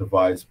bridge that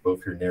divides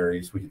both your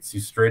nares. We could see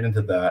straight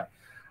into that.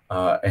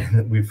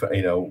 And we've,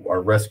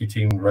 our rescue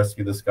team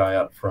rescued this guy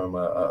up from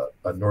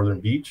a northern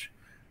beach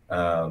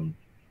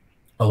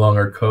along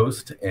our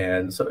coast.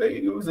 And so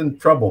he was in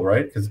trouble,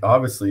 right? Because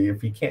obviously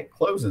if he can't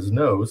close his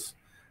nose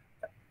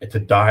to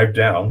dive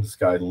down, this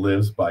guy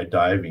lives by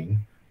diving.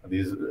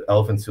 These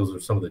elephant seals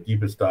are some of the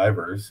deepest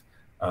divers.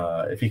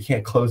 If he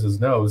can't close his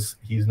nose,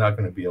 he's not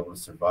going to be able to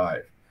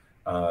survive.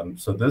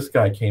 So this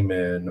guy came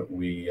in.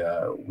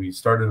 We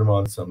started him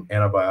on some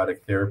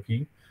antibiotic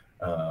therapy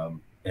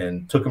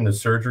and took him to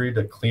surgery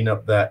to clean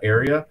up that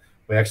area.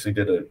 We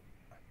actually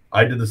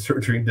I did the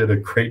surgery, did a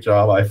great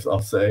job,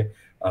 I'll say,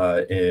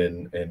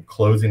 in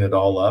closing it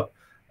all up.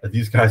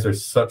 These guys are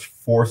such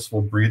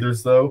forceful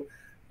breathers, though.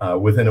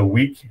 Within a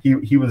week,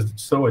 he was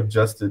so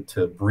adjusted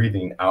to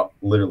breathing out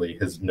literally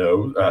his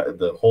nose,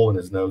 the hole in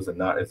his nose, and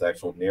not his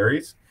actual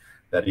nares,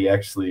 that he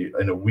actually,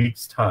 in a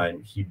week's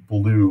time, he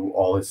blew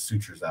all his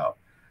sutures out.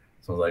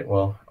 So I was like,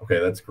 well, okay,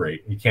 that's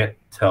great. You can't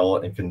tell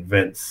and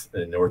convince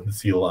a northern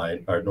sea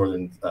lion or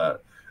northern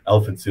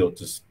elephant seal to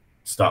just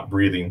stop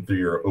breathing through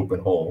your open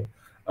hole.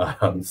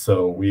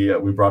 So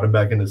we brought him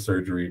back into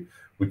surgery.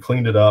 We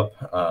cleaned it up,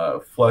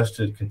 flushed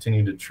it,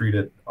 continued to treat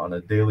it on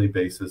a daily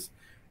basis,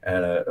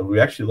 and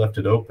we actually left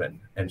it open.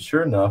 And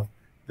sure enough,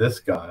 this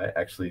guy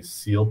actually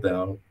sealed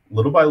down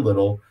little by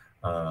little.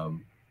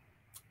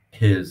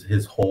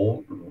 His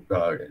hole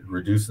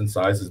reduced in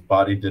size. His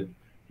body did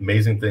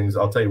amazing things.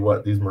 I'll tell you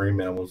what, these marine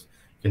mammals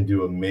can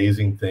do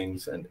amazing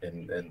things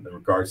in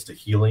regards to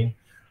healing.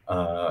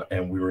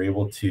 And we were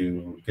able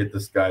to get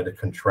this guy to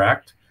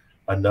contract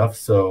enough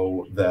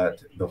so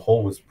that the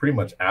hole was pretty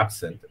much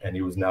absent, and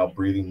he was now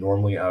breathing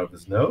normally out of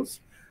his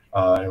nose.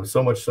 And it was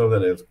so much so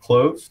that it was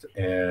closed.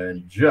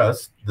 And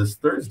just this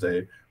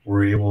Thursday, we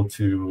were able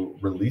to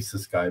release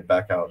this guy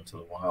back out into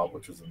the wild,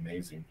 which was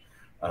amazing.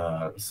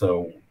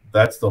 So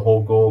that's the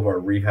whole goal of our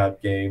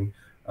rehab game,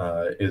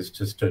 is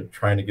just to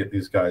trying to get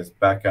these guys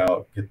back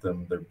out, get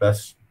them the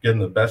best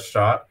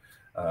shot,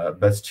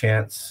 best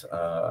chance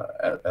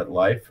at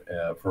life,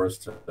 for us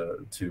to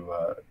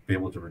be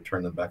able to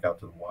return them back out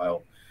to the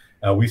wild.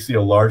 We see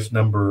a large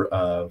number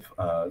of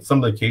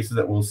some of the cases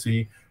that we'll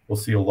see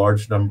a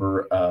large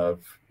number of,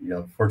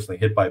 unfortunately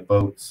hit by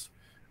boats.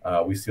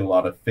 We see a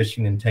lot of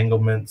fishing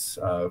entanglements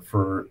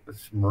for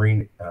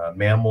marine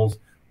mammals.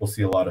 We'll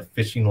see a lot of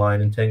fishing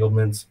line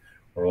entanglements,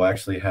 or we'll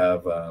actually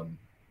have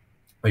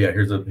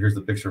here's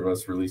the picture of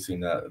us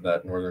releasing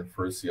that northern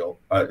fur seal,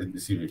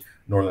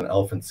 northern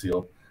elephant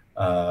seal.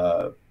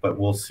 But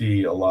we'll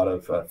see a lot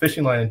of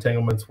fishing line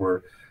entanglements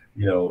where,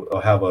 they'll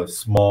have a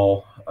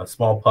small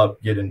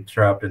pup get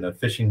entrapped in a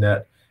fishing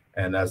net,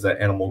 and as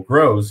that animal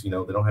grows, they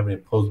don't have any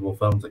opposable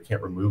thumbs that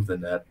can't remove the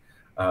net.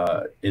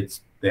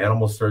 The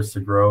animal starts to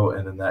grow,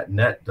 and then that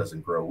net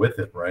doesn't grow with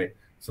it, right?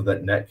 So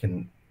that net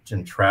can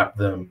trap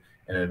them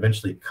and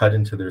eventually cut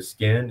into their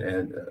skin.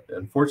 And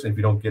unfortunately, if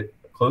you don't get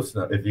close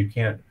enough, if you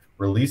can't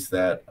release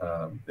that,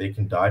 they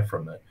can die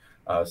from it.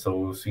 So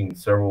we've seen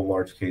several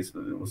large cases.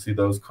 We'll see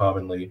those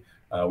commonly.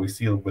 We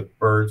see with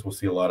birds, we'll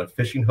see a lot of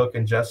fishing hook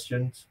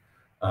ingestions.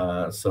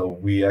 So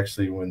we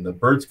actually, when the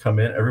birds come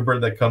in, every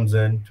bird that comes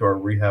in to our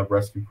rehab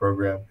rescue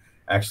program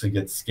actually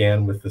gets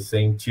scanned with the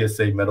same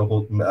TSA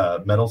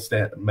metal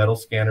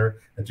scanner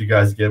that you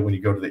guys get when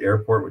you go to the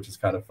airport, which is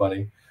kind of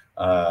funny.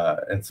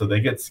 And so they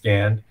get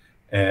scanned,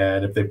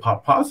 and if they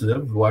pop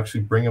positive, we'll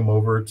actually bring them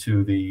over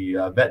to the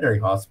veterinary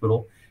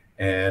hospital,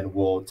 and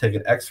we'll take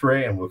an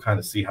x-ray, and we'll kind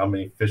of see how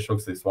many fish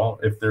hooks they swallow.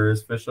 If there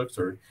is fish hooks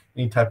or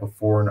any type of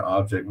foreign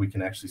object, we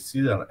can actually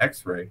see that on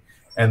x-ray.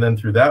 And then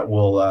through that,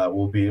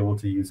 we'll be able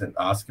to use an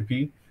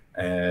endoscopy,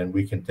 and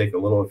we can take a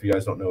little, if you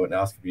guys don't know what an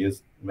endoscopy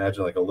is,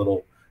 imagine like a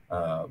little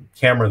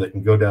camera that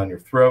can go down your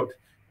throat,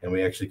 and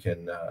we actually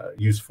can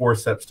use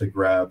forceps to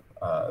grab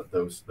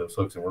those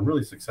hooks, and we're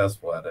really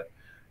successful at it.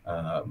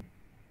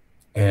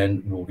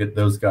 And we'll get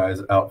those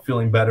guys out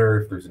feeling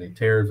better. If there's any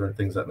tears or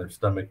things in their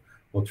stomach,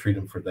 we'll treat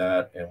them for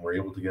that, and we're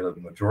able to get a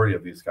majority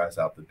of these guys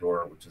out the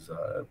door, which is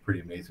a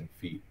pretty amazing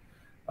feat.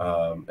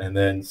 And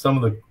then some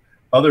of the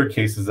other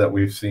cases that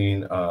we've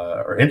seen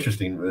are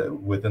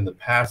interesting. Within the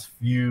past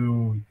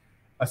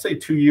I say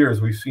 2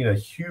 years, we've seen a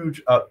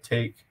huge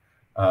uptake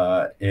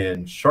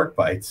in shark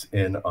bites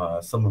in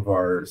some of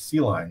our sea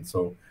lines.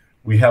 So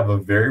we have a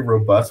very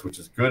robust, which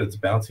is good, it's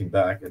bouncing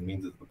back. It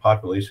means that the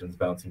population is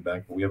bouncing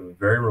back, but we have a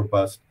very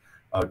robust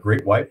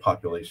great white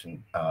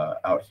population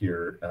out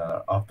here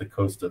off the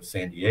coast of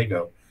San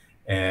Diego.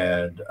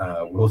 And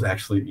we'll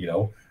actually,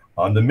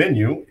 on the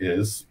menu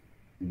is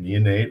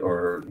neonate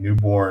or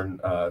newborn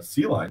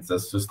sea lions.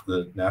 That's just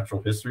the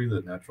natural history,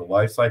 the natural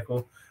life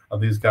cycle of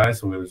these guys.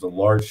 So there's a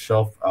large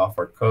shelf off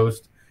our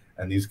coast,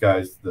 and these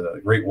guys, the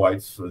great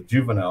whites, the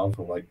juveniles,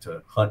 will like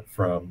to hunt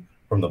from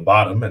the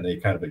bottom, and they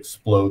kind of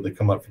explode. They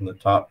come up from the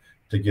top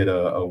to get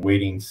a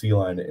waiting sea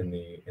lion in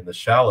the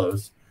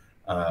shallows,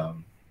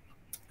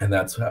 and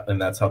that's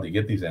how they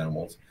get these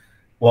animals.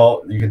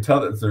 Well, you can tell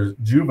that there's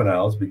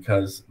juveniles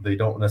because they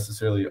don't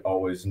necessarily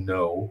always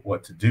know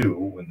what to do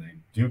when they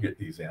do get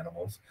these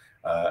animals,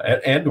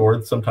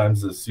 or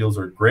sometimes the seals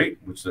are great,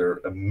 which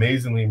they're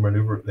amazingly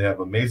they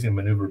have amazing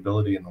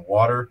maneuverability in the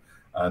water,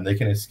 and they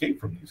can escape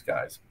from these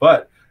guys,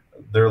 but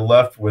they're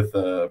left with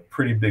a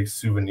pretty big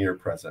souvenir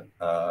present.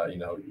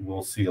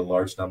 We'll see a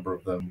large number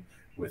of them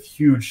with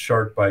huge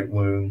shark bite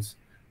wounds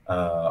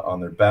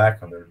on their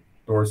back, on their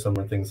dorsum,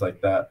 or things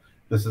like that.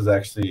 This is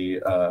actually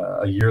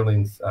a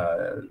yearling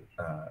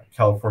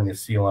California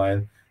sea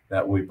lion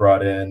that we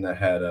brought in that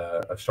had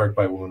a shark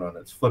bite wound on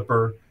its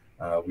flipper.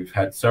 We've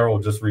had several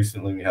just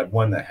recently. We had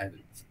one that had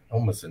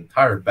almost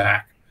entire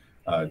back,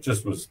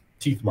 just was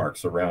teeth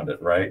marks around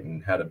it, right?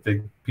 And had a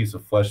big piece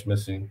of flesh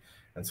missing.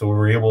 And so we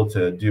were able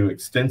to do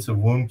extensive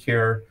wound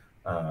care.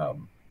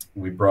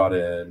 We brought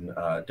in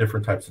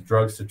different types of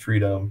drugs to treat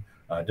them.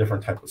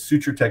 different type of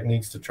suture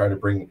techniques to try to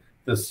bring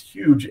this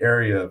huge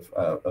area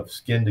of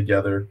skin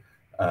together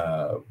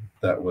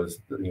that was,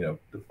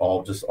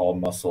 all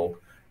muscle.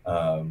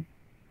 And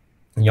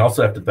you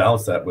also have to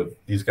balance that with,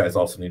 these guys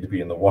also need to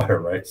be in the water,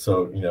 right?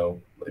 So,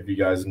 if you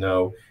guys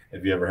know,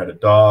 if you ever had a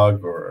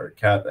dog or a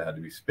cat that had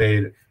to be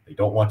spayed, they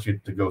don't want you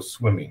to go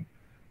swimming.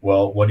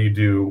 Well, what do you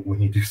do when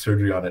you do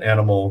surgery on an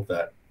animal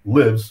that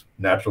lives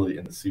naturally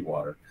in the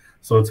seawater?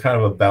 So it's kind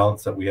of a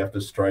balance that we have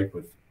to strike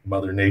with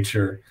Mother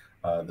Nature,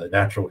 the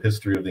natural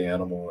history of the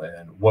animal,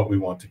 and what we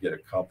want to get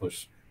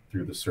accomplished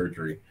through the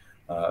surgery.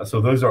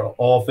 So those are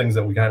all things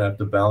that we kind of have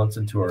to balance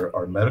into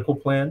our medical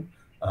plan,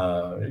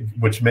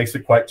 which makes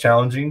it quite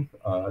challenging,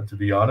 to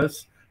be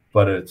honest,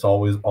 but it's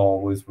always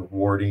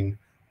rewarding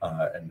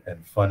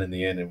and fun in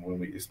the end.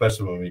 And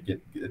especially when we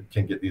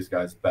can get these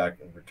guys back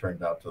and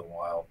returned out to the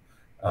wild.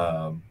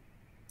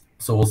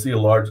 So we'll see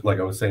like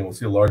I was saying, we'll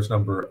see a large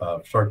number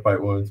of shark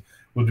bite wounds.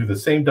 We'll do the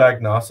same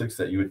diagnostics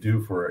that you would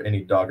do for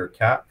any dog or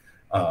cat.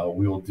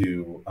 We'll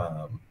do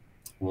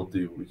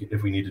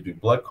if we need to do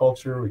blood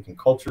culture, we can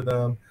culture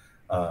them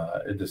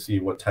to see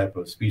what type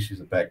of species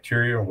of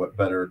bacteria or what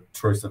better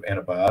choice of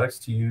antibiotics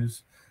to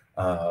use.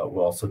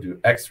 We'll also do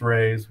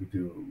x-rays. We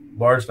do a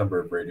large number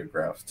of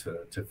radiographs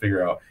to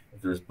figure out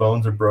if there's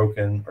bones are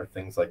broken or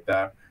things like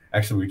that.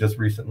 Actually, we just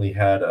recently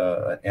had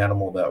an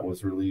animal that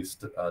was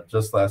released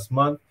just last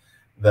month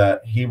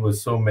that he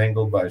was so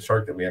mangled by a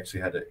shark that we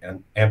actually had to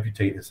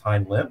amputate his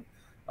hind limb.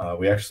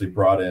 We actually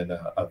brought in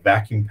a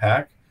vacuum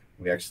pack.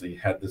 We actually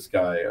had this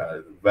guy,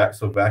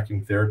 so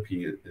vacuum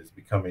therapy is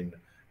becoming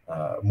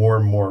more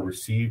and more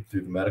received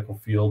through the medical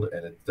field,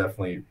 and it's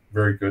definitely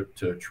very good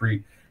to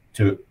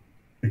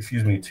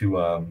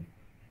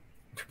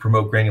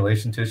promote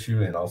granulation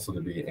tissue and also to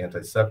be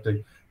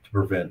antiseptic, to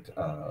prevent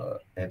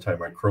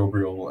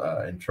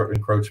antimicrobial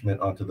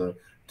encroachment onto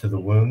the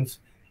wounds.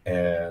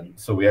 And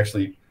so we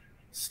actually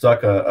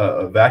stuck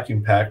a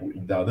vacuum pack.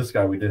 Now this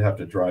guy we did have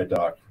to dry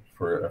dock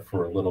for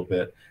a little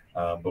bit,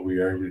 but we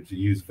were able to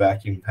use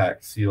vacuum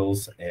pack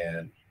seals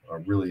and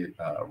really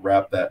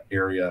wrap that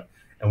area.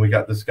 And we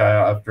got this guy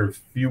out after a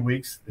few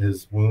weeks.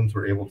 His wounds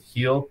were able to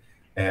heal,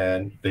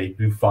 and they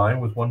do fine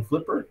with one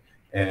flipper.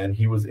 And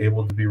he was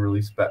able to be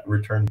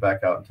returned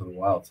back out into the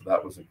wild. So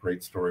that was a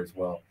great story as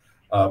well.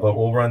 But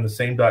we'll run the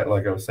same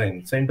like I was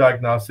saying, same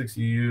diagnostics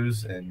you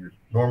use in your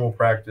normal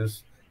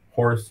practice: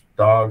 horse,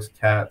 dogs,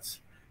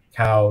 cats,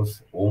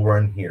 cows. We'll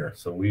run here.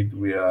 So we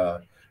do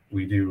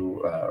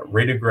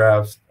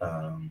radiographs,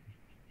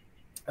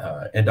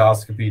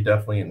 endoscopy,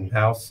 definitely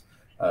in-house,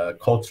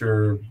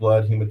 culture,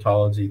 blood,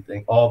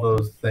 hematology, all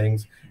those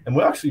things. And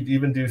we'll actually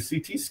even do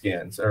CT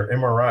scans or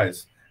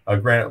MRIs.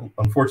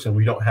 Unfortunately,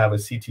 we don't have a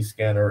CT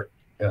scanner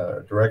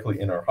directly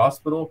in our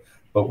hospital,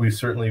 but we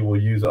certainly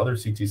will use other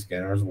CT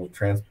scanners. We'll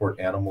transport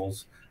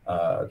animals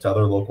to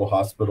other local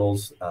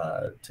hospitals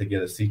to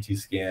get a CT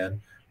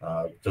scan.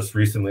 Just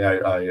recently,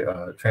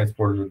 I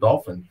transported a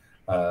dolphin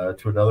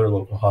to another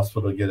local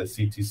hospital to get a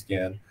CT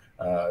scan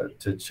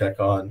to check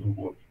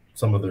on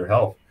some of their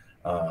health,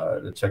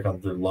 to check on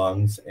their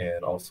lungs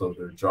and also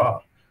their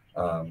jaw.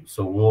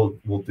 So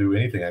we'll do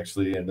anything,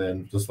 actually. And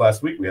then just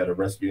last week we had a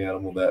rescue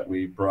animal that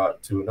we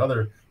brought to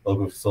another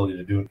local facility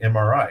to do an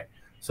MRI.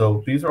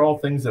 So these are all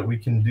things that we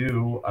can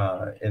do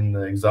in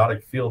the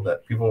exotic field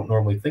that people don't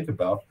normally think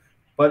about,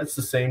 but it's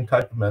the same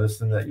type of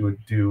medicine that you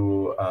would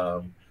do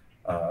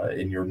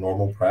in your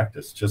normal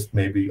practice, just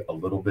maybe a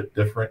little bit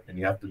different, and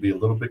you have to be a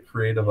little bit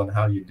creative on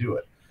how you do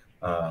it.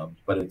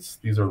 But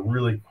these are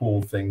really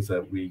cool things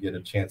that we get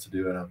a chance to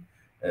do, and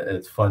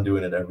it's fun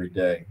doing it every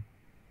day.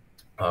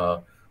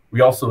 We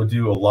also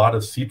do a lot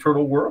of sea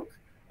turtle work.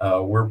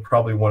 We're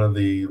probably one of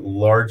the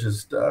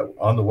largest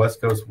on the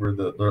West Coast. We're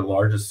the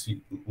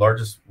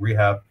largest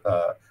rehab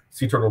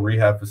sea turtle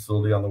rehab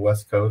facility on the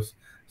West Coast.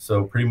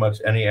 So pretty much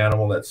any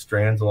animal that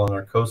strands along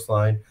our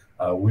coastline,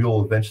 we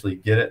will eventually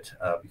get it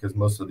because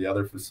most of the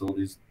other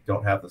facilities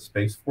don't have the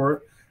space for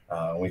it.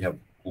 We have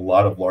a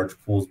lot of large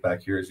pools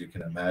back here, as you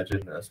can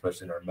imagine,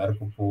 especially in our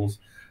medical pools.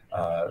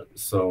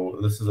 So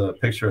this is a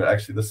picture.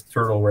 Actually, this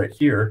turtle right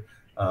here.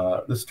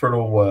 This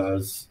turtle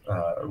was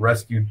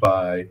rescued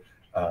by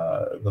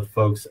the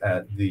folks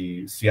at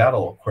the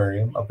Seattle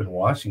Aquarium up in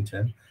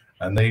Washington,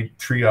 and they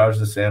triaged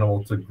this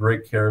animal, took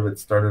great care of it,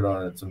 started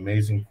on its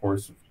amazing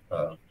course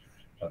of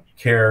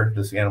care.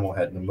 This animal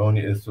had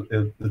pneumonia.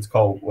 It's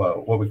called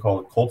what we call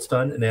a cold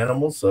stun in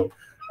animals. So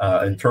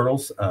in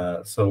turtles,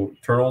 so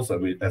turtles,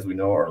 as we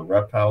know, are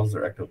reptiles.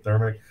 They're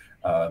ectothermic.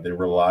 They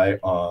rely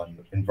on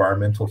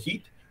environmental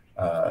heat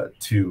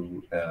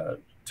to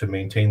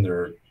maintain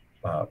their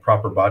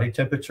proper body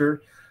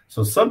temperature.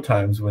 So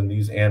sometimes when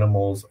these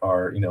animals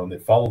are, they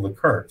follow the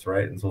currents,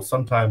 right? And so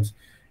sometimes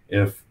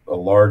if a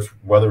large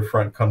weather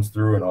front comes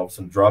through and all of a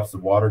sudden drops the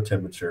water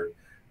temperature,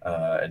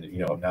 and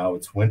now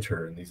it's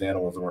winter and these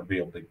animals aren't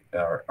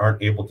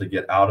able to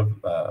get out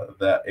of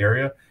that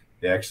area,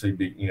 they actually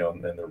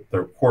and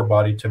their core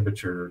body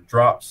temperature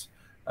drops,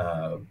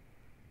 and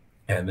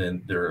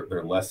then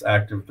they're less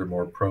active. They're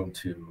more prone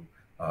to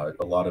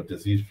a lot of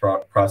disease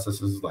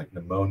processes like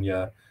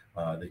pneumonia,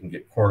 They can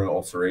get corneal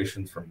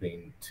ulcerations from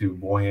being too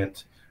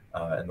buoyant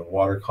in the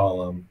water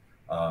column.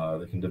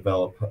 They can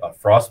develop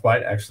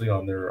frostbite actually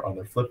on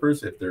their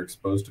flippers if they're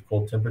exposed to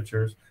cold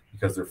temperatures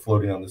because they're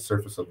floating on the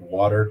surface of the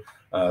water.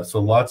 So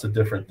lots of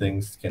different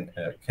things can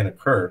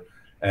occur,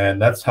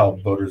 and that's how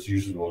boaters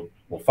usually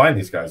will find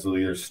these guys. They'll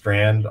either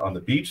strand on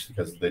the beach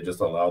because they just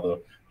allow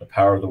the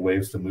power of the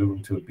waves to move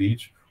them to a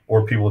beach,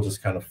 or people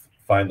just kind of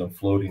find them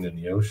floating in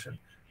the ocean,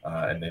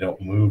 and they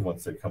don't move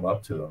once they come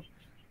up to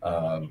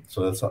them.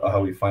 So that's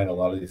how we find a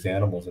lot of these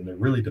animals, and they're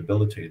really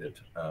debilitated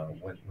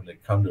when they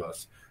come to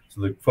us. So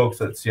the folks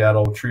at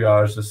Seattle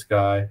triaged this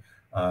guy,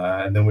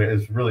 and then it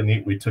was really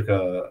neat. We took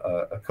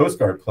a Coast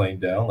Guard plane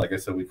down. Like I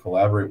said, we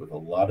collaborate with a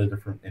lot of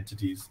different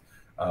entities.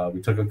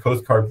 We took a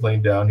Coast Guard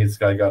plane down. This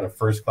guy got a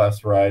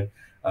first-class ride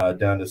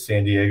down to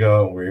San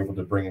Diego, and we were able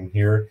to bring him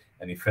here,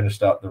 and he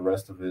finished out the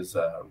rest of his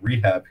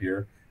rehab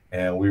here.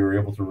 And we were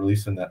able to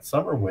release him that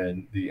summer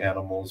when the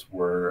animals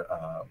were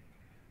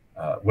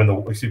when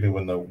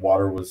the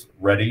water was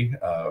ready,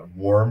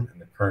 warm,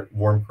 and the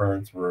warm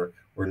currents were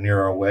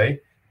near our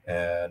way.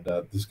 And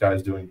this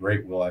guy's doing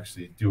great. We'll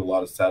actually do a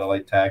lot of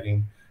satellite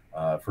tagging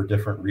for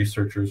different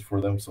researchers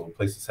for them. So we'll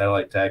place a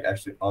satellite tag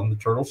actually on the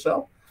turtle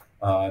shell,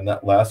 and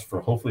that lasts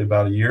for hopefully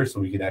about a year, so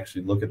we can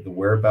actually look at the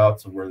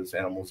whereabouts of where this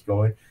animal is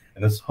going.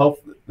 And this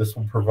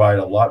will provide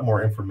a lot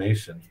more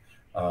information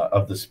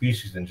of the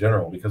species in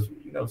general, because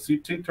sea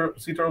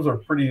turtles are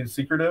pretty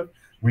secretive.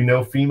 We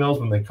know females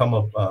when they come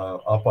up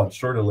on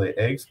shore to lay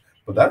eggs,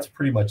 but that's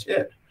pretty much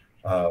it.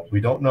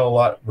 We don't know a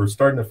lot. We're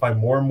starting to find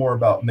more and more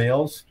about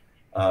males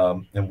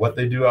and what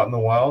they do out in the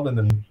wild. And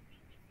then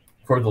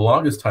for the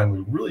longest time,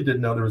 we really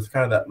didn't know there was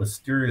kind of that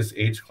mysterious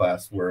age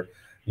class where,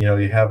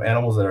 you have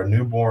animals that are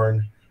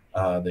newborn,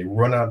 they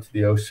run out to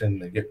the ocean,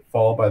 they get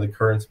followed by the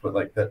currents, but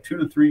like that 2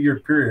 to 3 year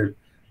period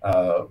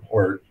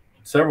or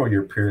several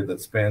year period that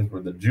spans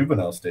where the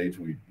juvenile stage,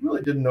 we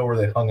really didn't know where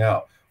they hung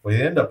out. Well,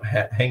 they end up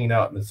hanging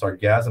out in the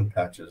sargassum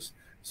patches.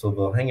 So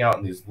they'll hang out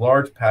in these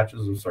large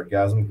patches of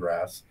sargassum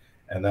grass,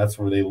 and that's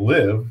where they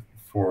live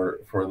for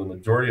the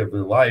majority of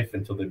their life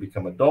until they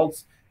become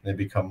adults and they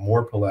become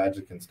more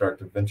pelagic and start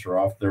to venture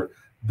off.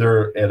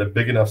 They're at a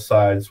big enough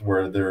size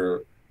where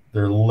they're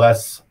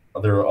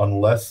on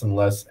less and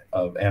less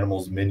of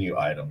animals' menu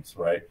items,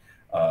 right?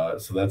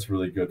 So that's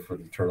really good for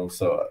the turtles.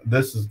 So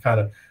this is kind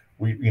of,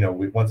 we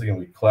once again,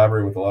 we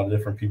collaborate with a lot of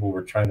different people.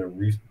 We're trying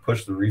to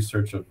push the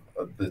research of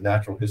the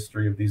natural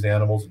history of these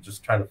animals and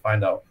just trying to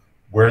find out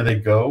where they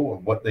go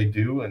and what they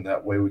do, and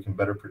that way we can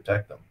better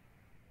protect them.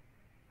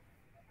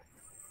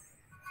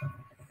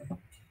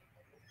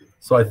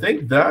 So I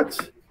think that's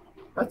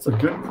a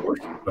good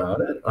portion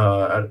about it.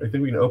 I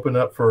think we can open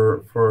up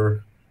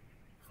for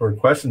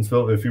questions,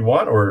 Phil, if you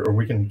want, or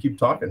we can keep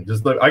talking.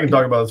 I can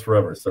talk about this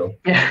forever. So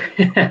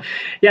yeah,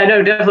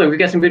 no, definitely. We've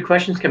got some good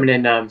questions coming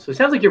in. So it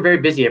sounds like you're very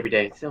busy every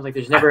day. It sounds like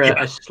there's never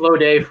a slow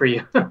day for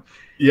you.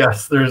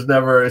 Yes, there's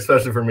never,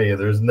 especially for me,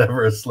 there's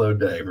never a slow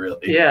day,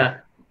 really. Yeah.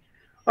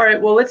 All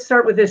right. Well, let's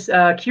start with this.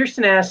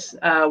 Kirsten asks,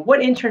 what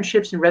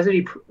internships and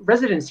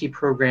residency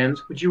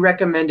programs would you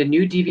recommend a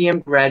new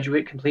DVM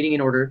graduate completing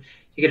in order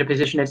to get a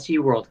position at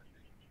SeaWorld?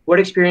 What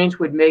experience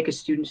would make a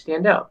student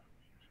stand out?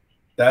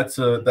 That's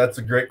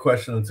a great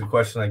question. It's a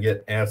question I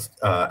get asked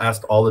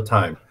all the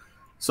time.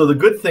 So the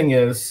good thing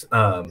is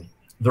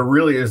there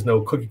really is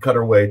no cookie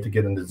cutter way to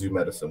get into zoo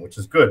medicine, which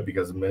is good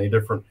because many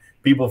different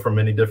people from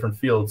many different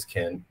fields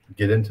can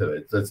get into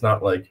it. It's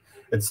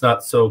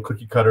not so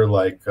cookie cutter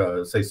like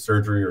say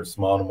surgery or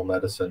small animal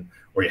medicine,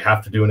 where you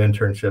have to do an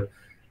internship,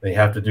 then you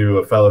have to do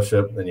a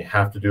fellowship, then you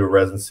have to do a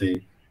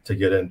residency to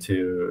get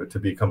into to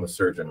become a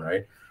surgeon,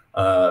 right?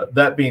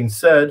 That being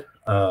said,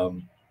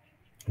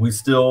 we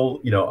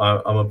still,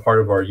 I'm a part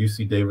of our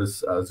UC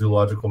Davis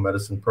zoological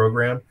medicine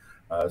program,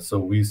 so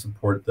we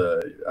support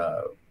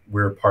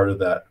we're a part of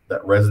that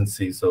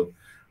residency. So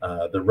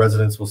the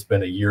residents will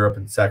spend a year up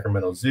in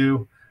Sacramento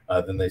Zoo.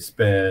 Then they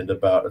spend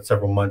about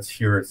several months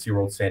here at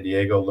SeaWorld San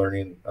Diego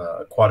learning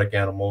aquatic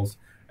animals.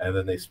 And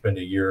then they spend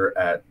a year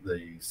at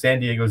the San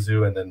Diego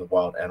Zoo and then the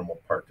Wild Animal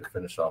Park to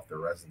finish off their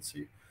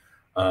residency.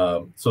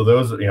 So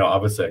those,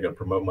 obviously I got to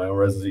promote my own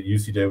residency.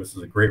 UC Davis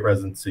is a great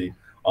residency.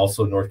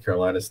 Also North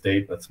Carolina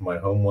State, that's my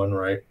home one,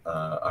 right?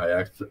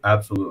 I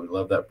absolutely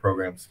love that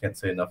program. Just can't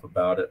say enough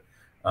about it.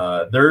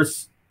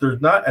 There's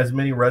not as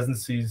many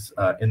residencies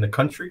in the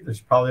country.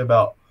 There's probably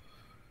about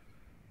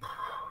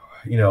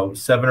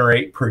 7 or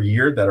 8 per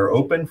year that are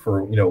open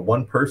for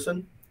one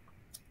person.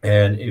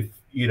 And if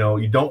you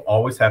don't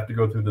always have to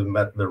go through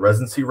the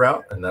residency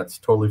route, and that's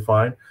totally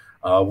fine.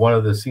 One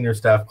of the senior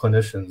staff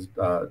clinicians,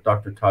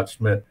 Dr. Todd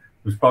Schmidt,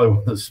 who's probably one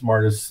of the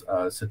smartest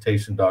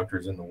cetacean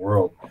doctors in the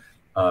world,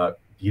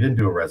 he didn't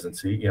do a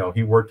residency.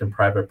 He worked in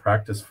private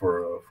practice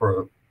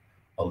for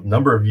a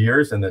number of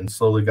years and then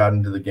slowly got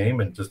into the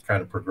game and just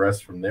kind of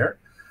progressed from there.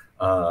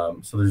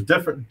 So there's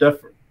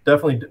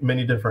definitely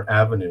many different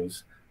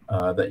avenues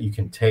that you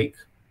can take,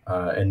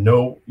 and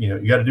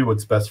you got to do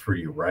what's best for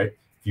you, right?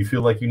 If you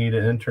feel like you need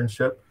an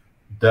internship,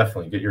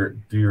 definitely do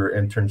your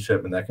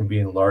internship, and that can be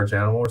in large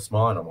animal or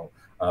small animal.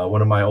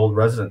 One of my old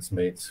residence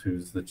mates,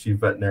 who's the chief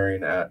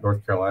veterinarian at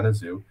North Carolina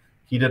Zoo,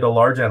 he did a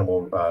large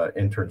animal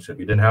internship.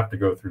 He didn't have to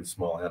go through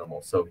small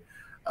animals. So,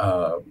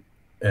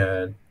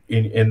 and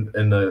in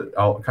the,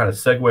 I'll kind of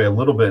segue a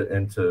little bit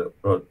into,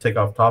 take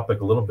off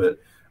topic a little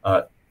bit.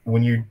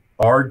 When you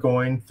are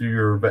going through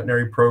your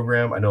veterinary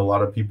program, I know a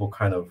lot of people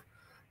kind of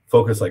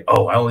focus like,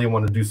 oh, I only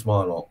want to do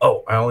small animal.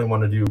 Oh, I only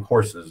want to do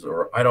horses,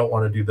 or I don't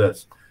want to do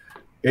this.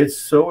 It's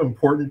so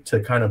important to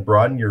kind of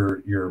broaden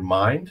your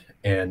mind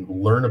and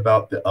learn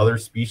about the other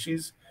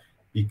species.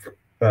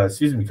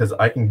 Because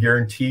I can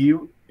guarantee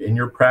you in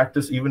your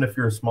practice, even if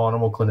you're a small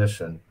animal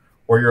clinician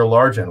or you're a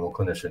large animal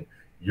clinician,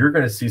 you're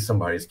going to see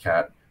somebody's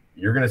cat,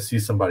 you're going to see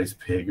somebody's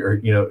pig, or,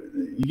 you know,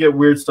 you get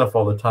weird stuff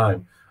all the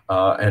time.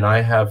 And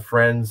I have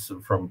friends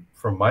from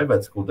my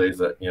vet school days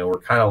that, you know, were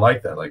kind of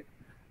like that. Like,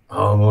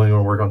 oh, I'm only going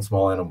to work on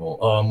small animal.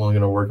 Oh, I'm only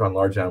going to work on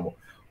large animal.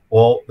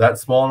 Well, that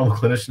small animal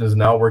clinician is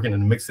now working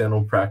in mixed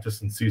animal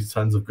practice and sees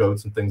tons of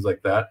goats and things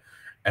like that.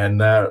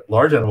 And that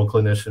large animal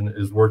clinician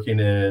is working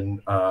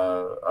in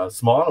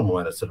small animal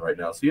medicine right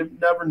now. So you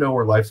never know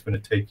where life's going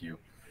to take you.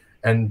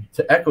 And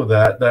to echo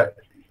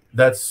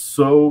that's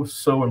so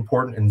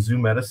important in zoo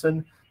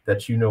medicine,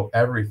 that you know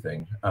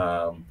everything,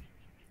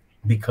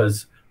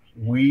 because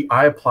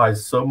I apply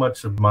so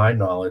much of my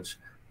knowledge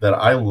that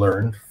I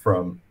learned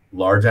from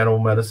large animal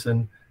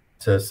medicine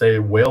to, say,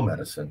 whale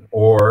medicine,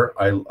 or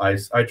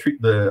I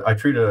treat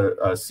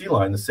a sea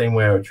lion the same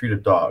way I would treat a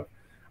dog.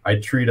 I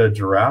treat a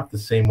giraffe the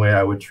same way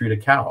I would treat a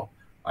cow.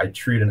 I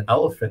treat an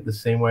elephant the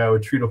same way I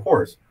would treat a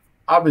horse.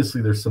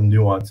 Obviously, there's some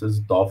nuances.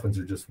 Dolphins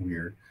are just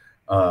weird,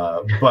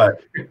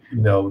 but you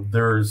know,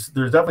 there's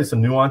definitely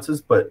some nuances.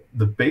 But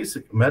the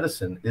basic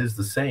medicine is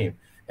the same,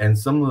 and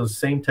some of those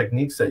same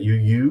techniques that you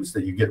use,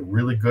 that you get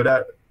really good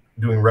at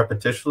doing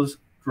repetitiously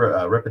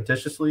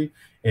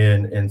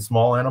in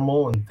small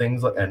animal and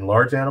things like, and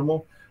large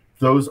animal,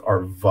 those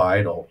are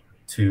vital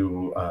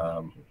to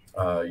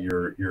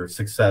your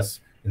success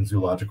in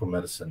zoological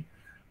medicine.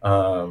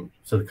 So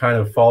to kind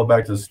of fall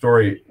back to the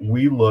story,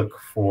 we look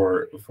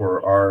for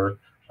our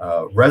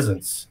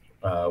residents,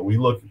 we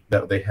look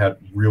that they have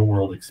real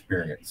world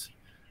experience,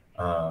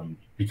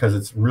 because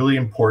it's really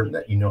important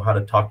that you know how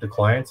to talk to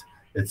clients.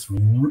 It's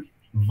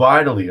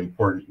vitally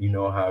important you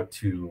know how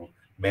to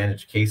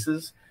manage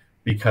cases,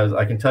 because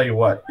I can tell you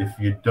what, if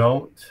you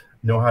don't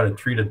know how to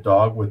treat a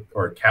dog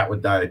or a cat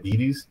with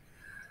diabetes,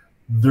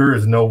 there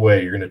is no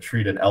way you're going to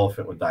treat an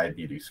elephant with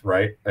diabetes,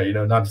 right? You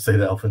know, not to say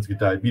that elephants get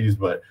diabetes,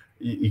 but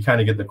you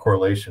kind of get the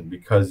correlation,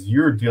 because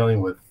you're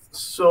dealing with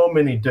so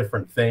many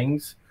different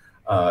things.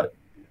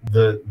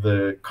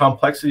 The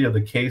complexity of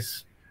the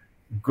case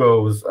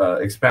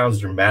expounds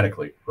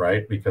dramatically,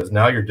 right? Because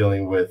now you're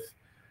dealing with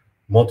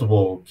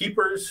multiple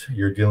keepers,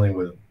 you're dealing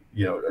with,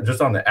 you know,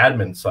 just on the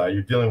admin side,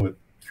 you're dealing with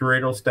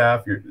curatorial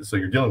staff, so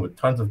you're dealing with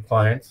tons of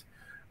clients,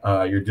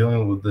 you're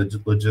dealing with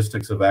the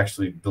logistics of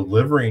actually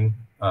delivering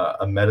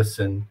a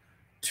medicine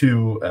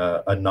to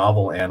a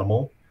novel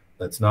animal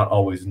that's not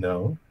always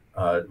known.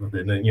 And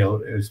then, you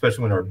know,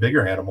 especially when they're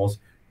bigger animals,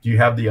 do you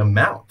have the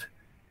amount,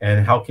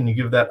 and how can you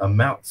give that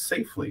amount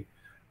safely?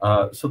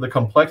 So the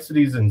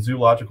complexities in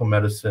zoological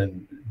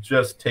medicine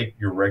just take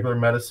your regular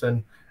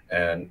medicine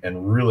and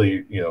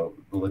really, you know,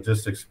 the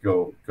logistics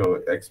go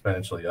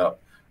exponentially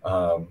up.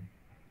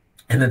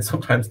 And then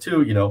sometimes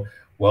too, you know,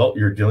 well,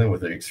 you're dealing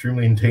with an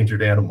extremely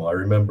endangered animal. I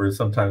remember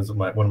sometimes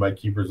one of my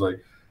keepers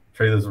like,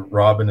 Trey, this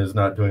robin is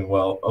not doing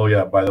well. Oh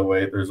yeah, by the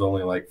way, there's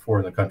only like 4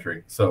 in the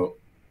country, so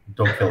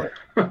don't kill it.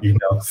 You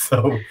know,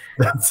 so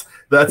that's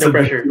no a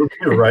pressure. Big deal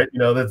too, right? You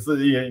know,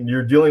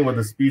 you're dealing with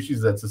a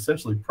species that's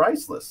essentially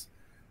priceless,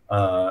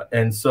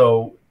 and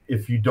so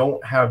if you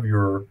don't have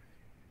your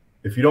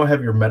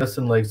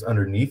medicine legs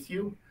underneath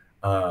you,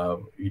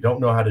 you don't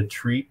know how to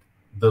treat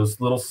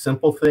those little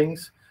simple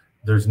things,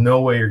 there's no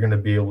way you're going to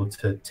be able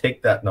to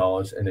take that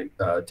knowledge and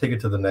take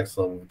it to the next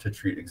level to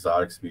treat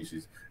exotic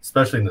species,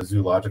 especially in the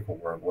zoological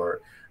world, where,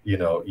 you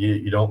know,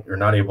 you're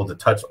not able to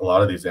touch a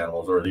lot of these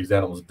animals, or these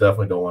animals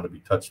definitely don't want to be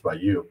touched by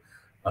you.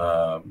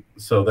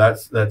 So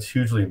that's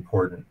hugely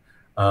important.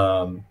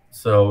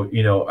 So,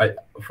 you know,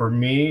 for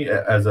me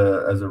as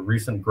a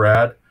recent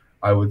grad,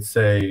 I would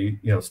say,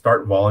 you know,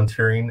 start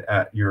volunteering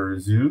at your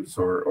zoos,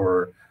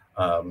 or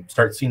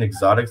start seeing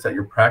exotics at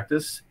your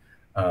practice.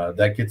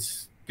 That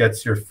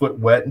gets your foot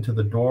wet into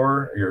the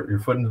door, your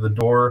foot into the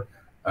door,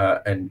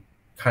 and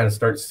kind of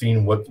start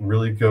seeing what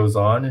really goes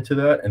on into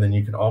that. And then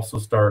you can also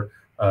start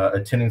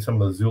attending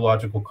some of the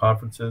zoological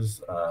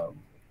conferences.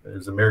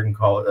 There's American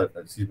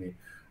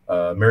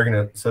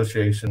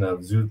Association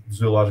of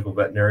Zoological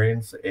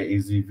Veterinarians,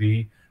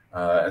 AAZV,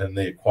 and then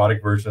the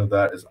aquatic version of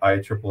that is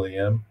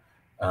IAAAM.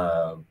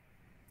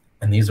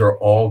 And these are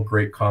all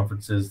great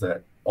conferences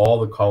that all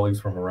the colleagues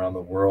from around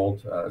the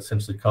world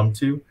essentially come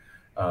to.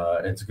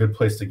 It's a good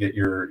place to get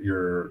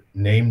your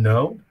name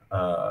known,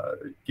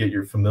 get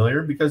your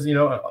familiar, because, you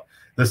know,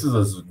 this is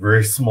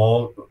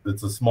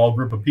it's a small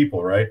group of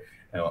people, right?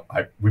 And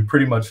we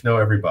pretty much know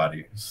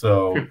everybody.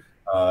 So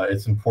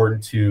it's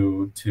important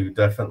to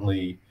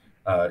definitely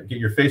get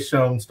your face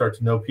shown, start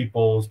to know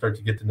people, start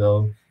to get to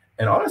know them,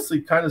 and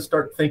honestly kind of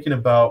start thinking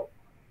about,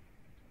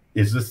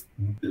 is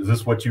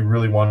this what you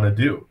really want to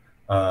do?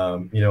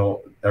 You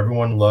know,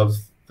 everyone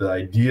loves the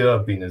idea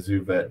of being a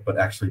zoo vet, but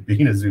actually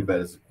being a zoo vet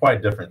is quite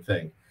a different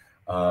thing.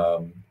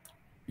 Um,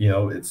 you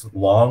know, it's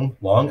long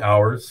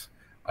hours.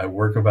 I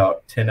work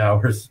about 10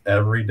 hours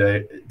every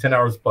day, 10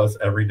 hours plus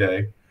every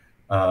day.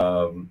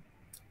 Um,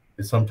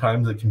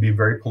 Sometimes it can be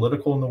very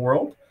political in the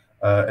world,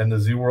 in the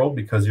zoo world,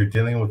 because you're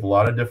dealing with a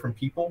lot of different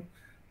people.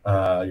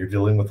 You're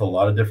dealing with a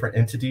lot of different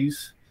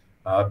entities,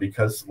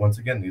 because once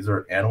again, these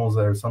are animals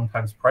that are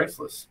sometimes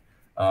priceless.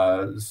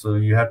 So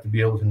you have to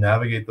be able to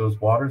navigate those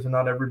waters, and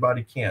not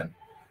everybody can.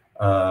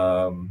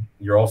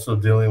 You're also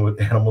dealing with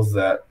animals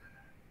that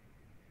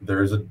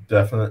there is a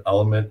definite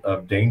element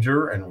of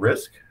danger and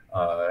risk,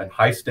 and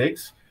high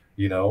stakes.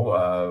 You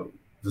know,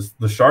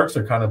 the sharks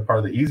are kind of part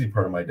of the easy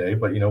part of my day,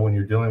 but you know, when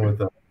you're dealing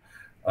with a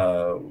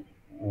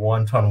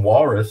 1-ton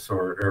walrus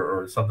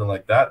or something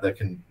like that that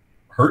can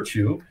hurt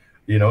you,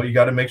 you know, you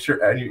got to make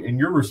sure, and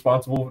you're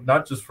responsible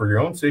not just for your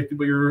own safety,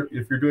 but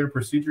if you're doing a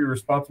procedure, you're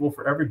responsible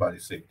for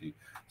everybody's safety.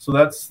 So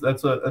that's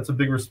a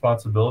big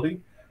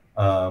responsibility,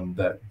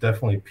 that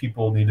definitely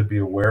people need to be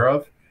aware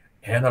of.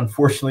 And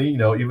unfortunately, you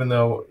know, even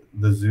though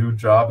the zoo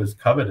job is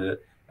coveted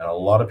and a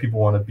lot of people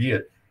want to be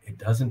it, it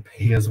doesn't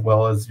pay as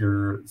well as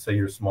your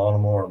small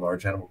animal or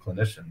large animal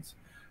clinicians.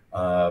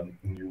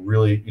 You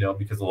really, you know,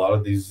 because a lot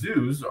of these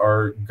zoos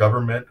are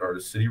government or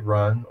city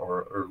run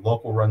or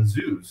local run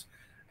zoos,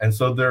 and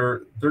so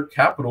their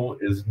capital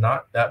is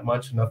not that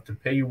much enough to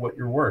pay you what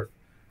you're worth,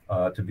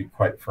 to be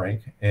quite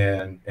frank,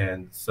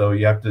 and so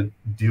you have to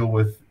deal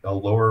with a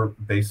lower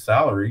base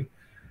salary,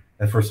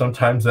 and for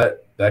sometimes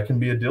that can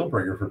be a deal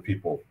breaker for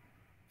people.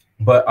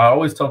 But I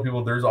always tell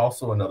people there's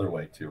also another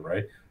way too,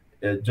 right?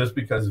 Just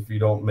because if you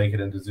don't make it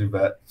into zoo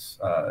vets,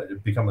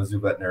 become a zoo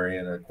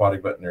veterinarian or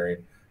aquatic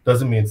veterinarian,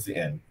 doesn't mean it's the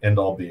end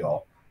all be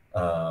all.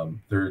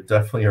 There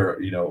definitely are,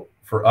 you know,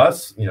 for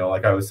us, you know,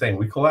 like I was saying,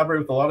 we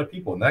collaborate with a lot of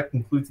people, and that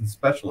includes in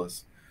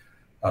specialists.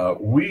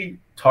 We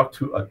talk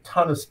to a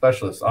ton of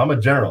specialists. I'm a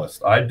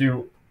generalist. I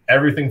do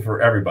everything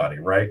for everybody,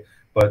 right?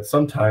 But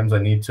sometimes I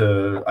need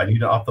an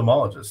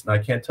ophthalmologist, and I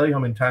can't tell you how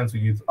many times we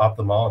use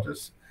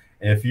ophthalmologists.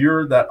 And if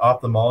you're that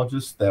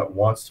ophthalmologist that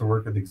wants to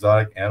work with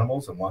exotic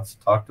animals and wants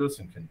to talk to us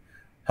and can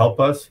help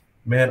us,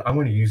 man, I'm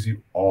going to use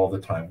you all the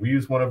time. We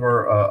use one of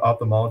our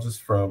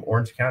ophthalmologists from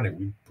Orange County.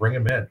 We bring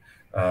him in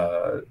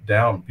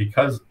down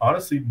because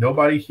honestly,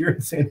 nobody here in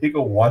San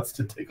Diego wants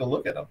to take a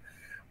look at them.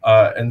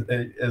 And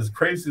as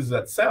crazy as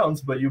that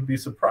sounds, but you'd be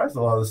surprised.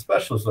 A lot of the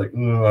specialists are like,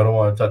 I don't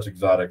want to touch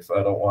exotics.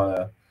 I don't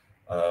want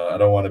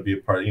to be a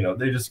part. You know,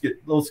 they just get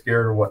a little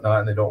scared or whatnot,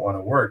 and they don't want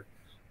to work.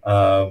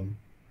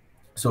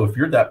 So if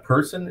you're that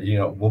person, you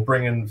know, we'll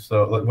bring in.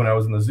 So like when I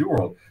was in the zoo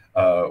world,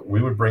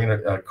 we would bring in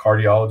a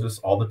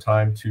cardiologist all the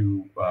time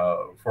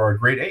for our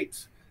grade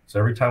 8s. So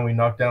every time we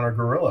knock down our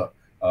gorilla,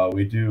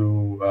 we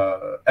do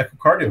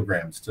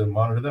echocardiograms to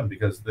monitor them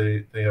because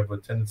they have a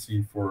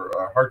tendency for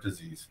heart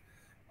disease.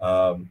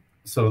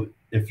 So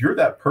if you're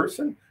that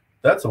person,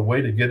 that's a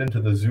way to get into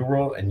the zoo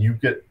world, and you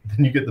get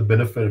the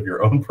benefit of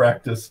your own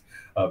practice,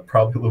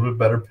 probably a little bit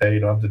better pay.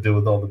 You don't have to deal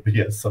with all the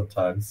BS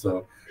sometimes.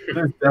 So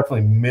there's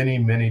definitely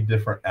many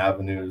different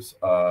avenues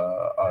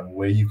on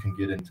way you can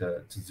get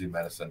into zoo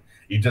medicine.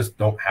 You just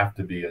don't have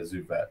to be a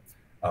zoo vet.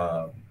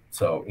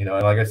 So, you know,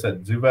 and like I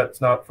said, zoo vet's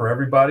not for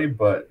everybody,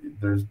 but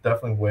there's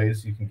definitely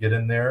ways you can get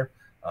in there.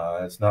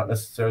 It's not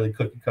necessarily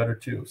cookie cutter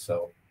too.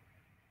 So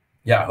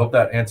yeah, I hope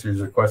that answers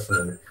your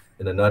question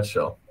in a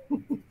nutshell.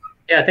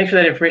 Yeah, thanks for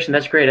that information.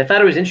 That's great. I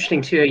thought it was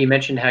interesting too. You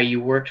mentioned how you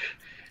worked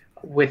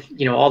with,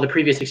 you know, all the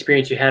previous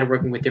experience you had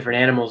working with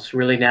different animals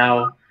really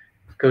now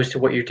goes to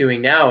what you're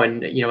doing now.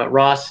 And, you know, at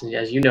Ross,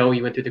 as you know,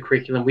 you went through the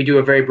curriculum. We do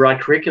a very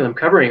broad curriculum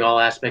covering all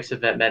aspects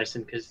of vet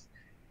medicine because,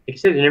 like you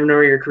said, you never know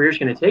where your career is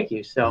going to take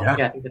you. So yeah,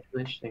 I think that's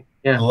really interesting.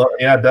 Yeah.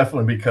 Yeah,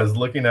 definitely. Because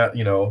looking at,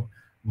 you know,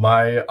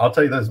 I'll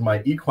tell you this,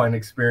 my equine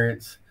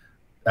experience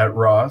at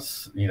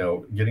Ross, you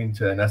know, getting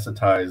to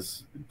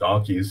anesthetize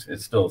donkeys,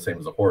 it's still the same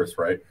as a horse,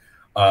 right?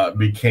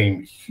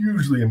 Became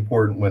hugely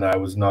important when I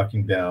was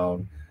knocking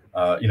down,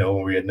 you know,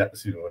 when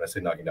I say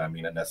knocking down, I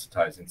mean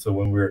anesthetizing. So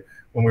when we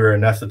were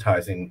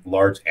anesthetizing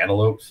large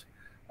antelopes,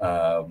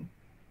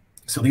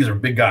 so these are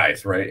big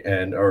guys, right?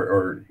 And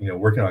or you know,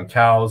 working on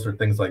cows or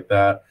things like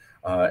that.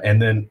 And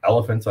then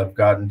elephants, I've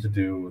gotten to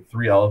do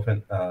 3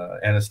 elephant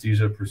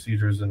anesthesia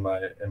procedures in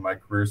my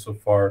career so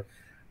far,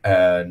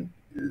 and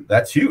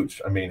that's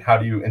huge. I mean, how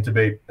do you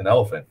intubate an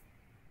elephant?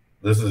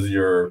 This is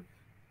your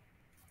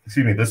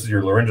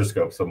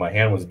laryngoscope. So my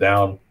hand was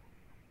down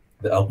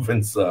the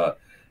elephant's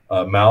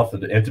mouth to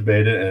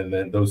intubate it, and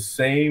then those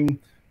same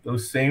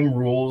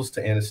rules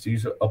to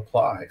anesthesia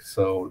apply.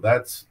 So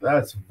that's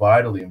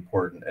vitally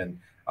important, and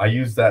I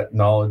use that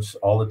knowledge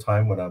all the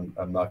time when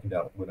I'm knocking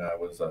down, when I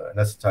was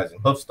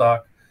anesthetizing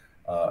hoofstock,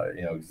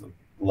 you know,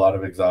 a lot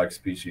of exotic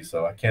species.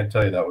 So I can't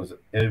tell you that was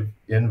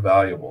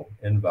invaluable.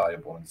 And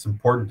it's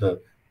important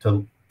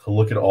to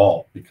look at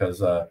all,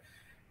 because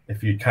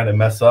if you kind of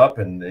mess up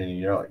and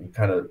you know, you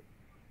kind of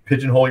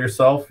pigeonhole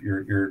yourself,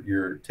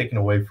 you're taken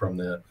away from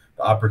the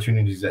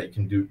opportunities that you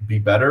can be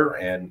better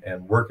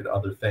and work at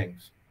other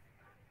things.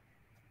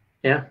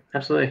 Yeah,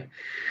 absolutely.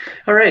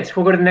 All right,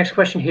 we'll go to the next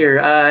question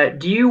here.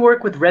 Do you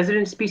work with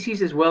resident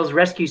species as well as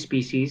rescue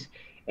species?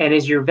 And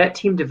is your vet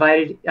team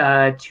divided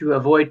to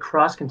avoid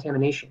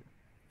cross-contamination?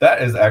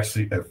 That is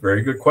actually a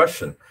very good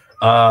question.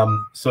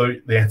 So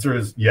the answer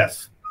is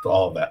yes to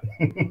all of that.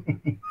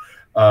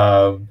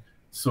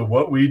 So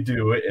what we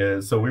do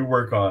is, so we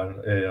work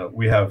on,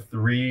 we have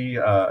 3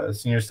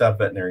 senior staff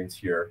veterinarians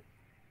here,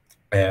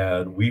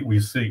 and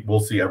we'll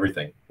see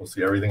everything. We'll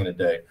see everything in a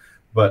day.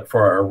 But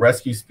for our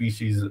rescue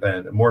species,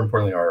 and more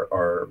importantly,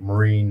 our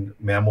marine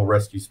mammal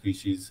rescue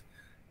species,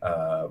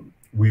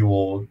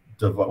 we'll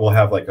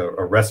have like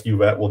a rescue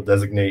vet. We'll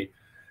designate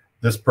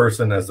this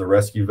person as the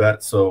rescue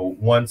vet. So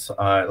once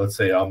let's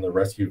say I'm the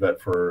rescue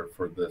vet for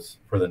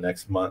the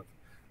next month,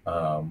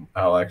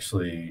 I'll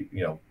actually,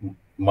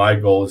 my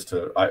goal is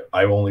to,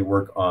 I only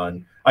work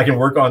on, I can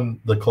work on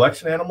the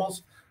collection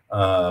animals.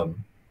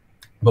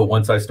 But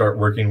once I start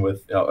working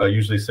with, I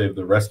usually save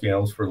the rescue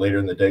animals for later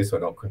in the day so I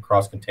don't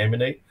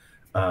cross-contaminate.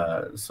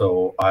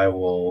 So I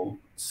will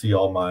see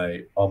all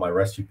my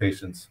rescue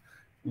patients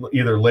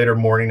either later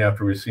morning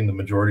after we've seen the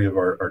majority of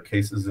our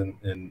cases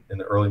in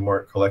the early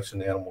morning,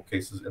 collection animal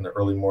cases in the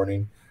early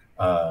morning.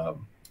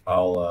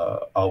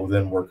 I'll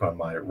then work on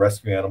my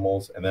rescue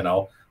animals, and then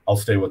I'll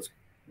stay what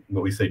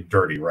we say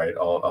dirty, right?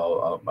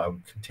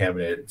 I'm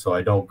contaminated, so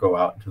I don't go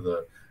out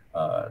into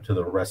to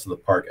the rest of the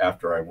park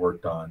after I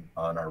worked on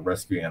our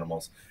rescue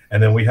animals.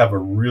 And then we have a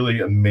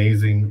really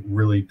amazing,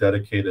 really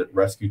dedicated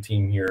rescue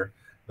team here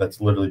that's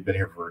literally been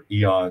here for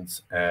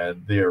eons,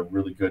 and they are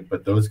really good.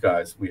 But those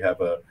guys, we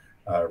have a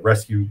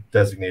rescue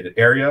designated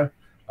area,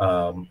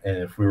 and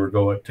if we were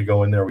to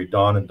go in there, we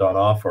don and don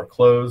off our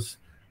clothes.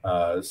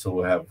 So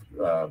we'll have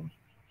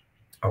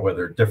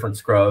whether different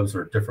scrubs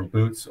or different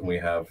boots, and we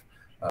have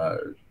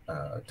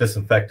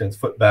disinfectants,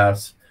 foot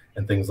baths,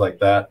 and things like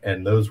that.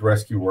 And those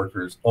rescue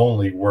workers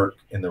only work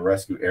in the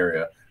rescue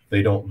area.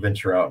 They don't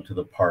venture out into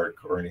the park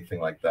or anything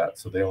like that.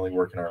 So they only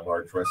work in our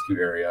large rescue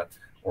area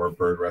or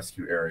bird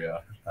rescue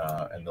area.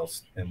 And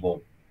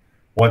we'll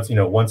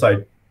once I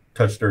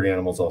touch dirty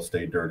animals, I'll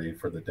stay dirty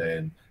for the day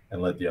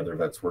and let the other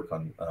vets work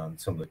on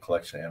some of the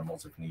collection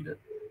animals if needed.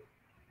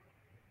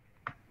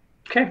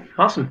 Okay,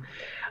 awesome.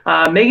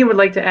 Megan would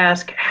like to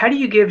ask, how do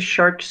you give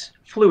sharks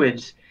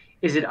fluids?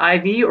 Is it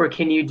IV or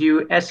can you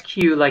do SQ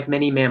like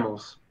many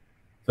mammals?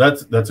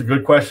 That's a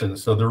good question.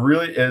 So there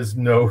really is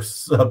no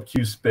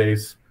sub-Q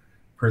space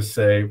per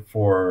se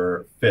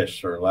for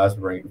fish or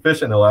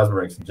fish and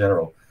elasmobranchs in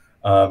general.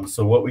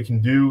 So what we can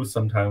do,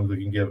 sometimes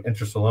we can give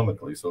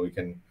intrasalomically. So we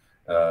can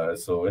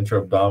so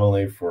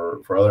intra-abdominally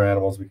for other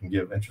animals, we can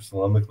give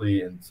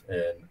intrasalomically in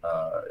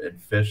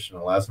fish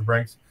and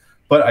elasmobranchs.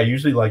 But I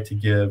usually like to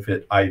give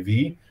it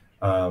IV.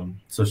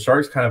 So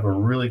sharks kind of have a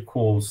really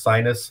cool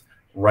sinus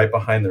right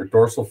behind their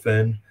dorsal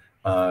fin.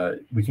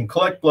 We can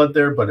collect blood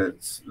there, but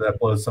that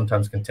blood is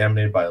sometimes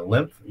contaminated by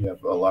lymph. You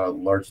have a lot of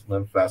large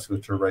lymph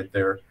vasculature right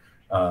there.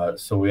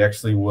 So we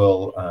actually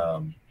will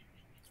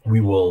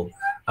we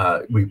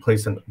can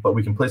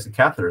place a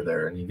catheter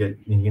there, and you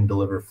can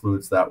deliver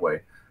fluids that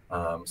way.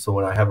 So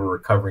when I have a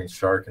recovering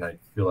shark and I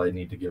feel I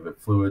need to give it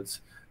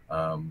fluids,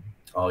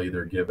 I'll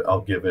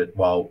give it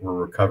while we're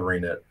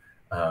recovering it.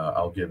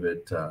 I'll give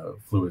it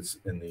fluids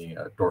in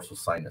the dorsal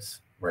sinus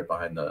right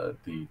behind the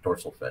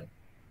dorsal fin.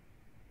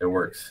 It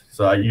works.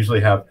 So I'm usually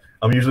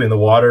in the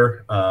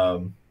water. I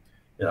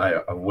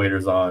have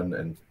waders on,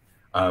 and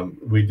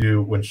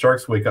when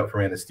sharks wake up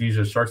from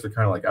anesthesia, sharks are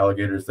kind of like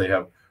alligators. They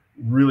have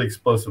really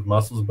explosive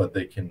muscles, but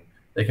they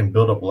can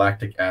build up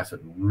lactic acid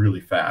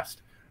really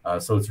fast.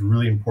 So it's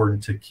really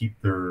important to keep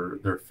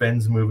their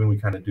fins moving. We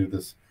kind of do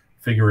this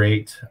figure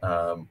 8,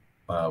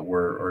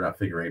 or not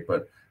figure 8,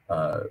 but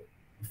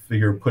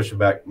figure push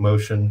back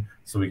motion,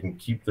 so we can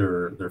keep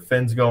their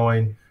fins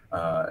going.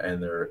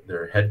 And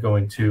their head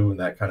going too, and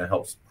that kind of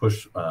helps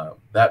push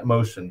that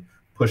motion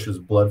pushes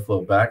blood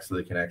flow back, so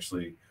they can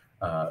actually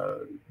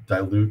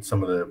dilute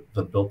some of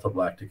the built up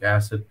lactic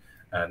acid,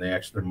 and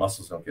their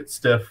muscles don't get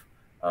stiff,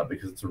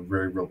 because it's a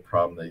very real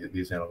problem.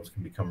 These animals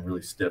can become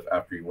really stiff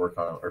after you work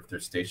on them, or if they're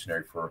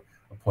stationary for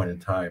a point in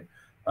time.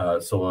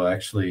 So we'll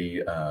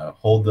actually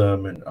hold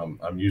them, and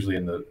I'm usually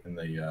in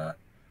the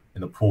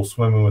pool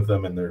swimming with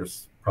them, and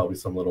there's probably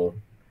some little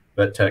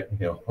vet tech,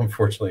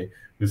 unfortunately,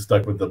 who's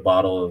stuck with the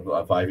bottle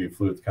of IV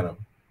fluids kind of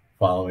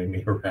following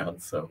me around.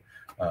 So,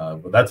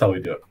 but that's how we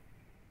do it.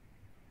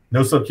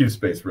 No sub-Q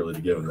space really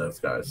to give them those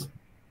guys.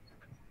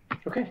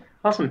 Okay,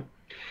 awesome.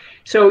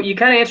 So you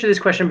kind of answered this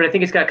question, but I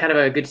think it's got kind of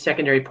a good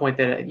secondary point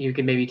that you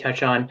can maybe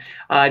touch on.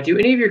 Do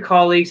any of your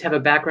colleagues have a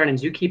background in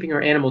zookeeping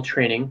or animal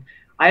training?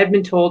 I have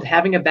been told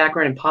having a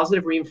background in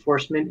positive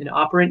reinforcement and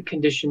operant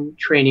condition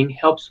training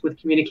helps with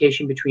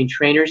communication between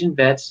trainers and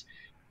vets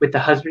with the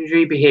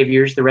husbandry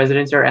behaviors the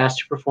residents are asked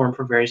to perform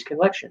for various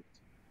collections.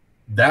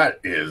 That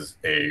is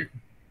a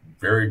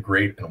very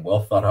great and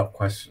well thought out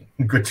question.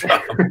 Good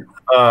job.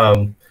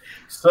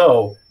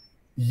 So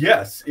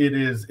Yes, it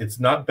is. It's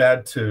not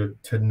bad to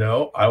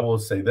know. I will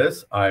say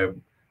this: I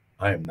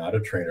am not a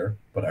trainer,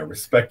 but I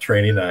respect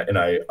training, and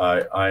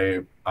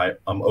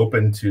I'm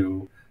open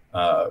to.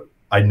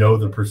 I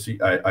know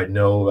I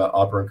know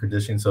operant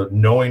conditioning, so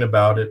knowing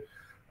about it,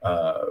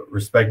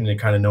 respecting it,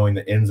 kind of knowing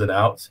the ins and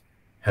outs,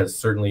 has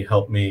certainly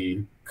helped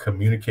me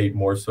communicate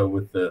more so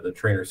with the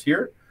trainers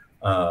here.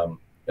 I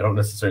don't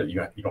necessarily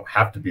you don't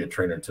have to be a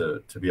trainer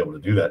to be able to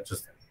do that.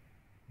 Just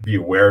be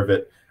aware of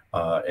it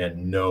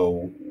and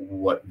know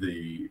what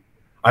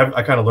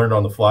I kind of learned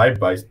on the fly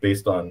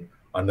based on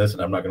this,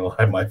 and I'm not gonna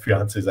lie, my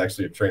fiance is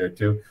actually a trainer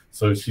too.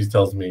 So she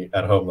tells me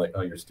at home like,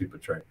 "Oh, you're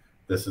stupid, Trey.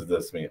 This is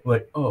this me." I'm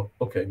like, "Oh,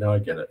 okay, now I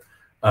get it."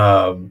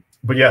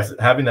 But yes,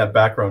 having that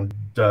background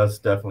does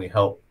definitely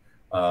help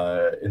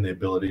in the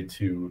ability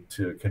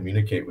to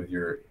communicate with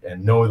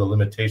and know the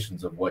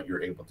limitations of what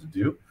you're able to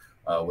do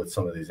with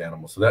some of these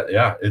animals. So that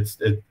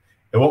it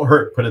won't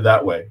hurt. Put it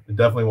that way. It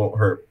definitely won't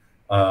hurt.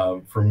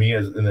 For me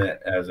as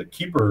a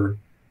keeper,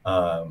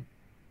 I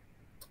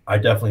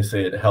definitely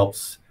say it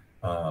helps.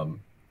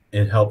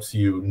 It helps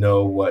you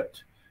know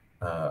what,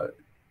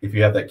 if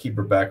you have that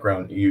keeper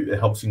background, it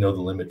helps you know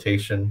the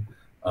limitation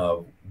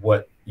of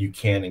what you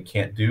can and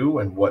can't do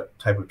and what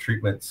type of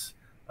treatments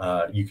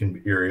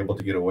you're able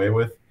to get away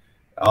with.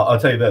 I'll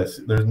tell you this: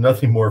 there's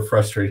nothing more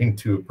frustrating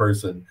to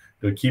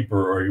a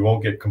keeper, or you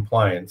won't get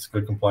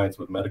good compliance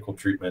with medical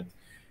treatment.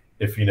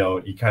 If you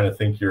kind of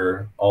think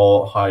you're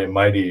all high and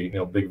mighty,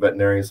 big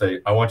veterinarians say,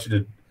 "I want you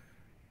to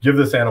give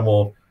this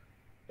animal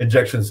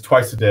injections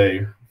twice a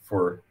day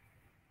for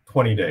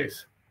 20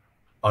 days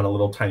on a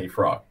little tiny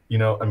frog."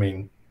 I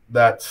mean,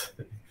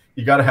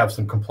 you got to have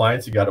some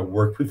compliance. You got to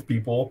work with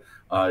people.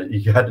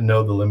 You got to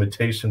know the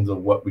limitations of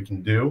what we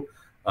can do.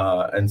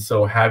 And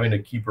so having a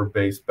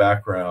keeper-based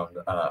background,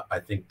 I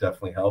think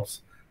definitely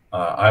helps.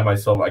 I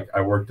myself,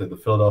 I worked at the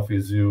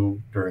Philadelphia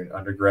Zoo during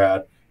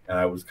undergrad, and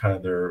I was kind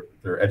of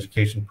their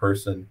education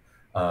person.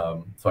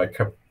 So I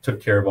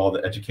took care of all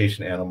the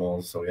education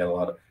animals. So we had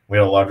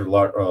a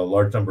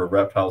large number of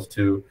reptiles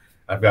too.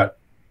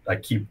 I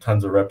keep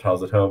tons of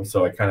reptiles at home,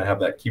 so I kind of have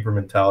that keeper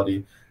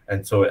mentality,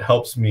 and so it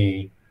helps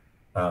me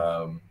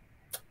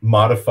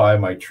modify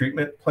my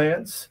treatment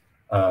plans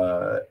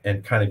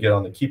and kind of get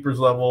on the keeper's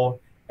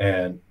level.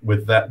 And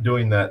with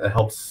doing that, it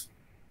helps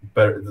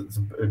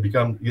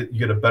you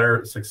get a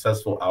better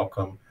successful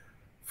outcome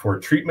for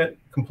treatment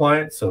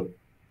compliance. So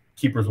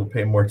keepers will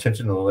pay more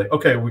attention, and they're like,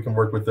 okay, we can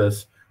work with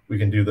this, we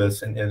can do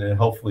this, and it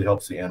hopefully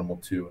helps the animal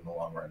too in the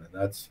long run.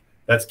 And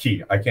that's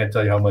key. I can't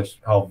tell you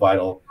how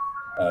vital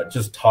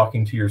just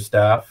talking to your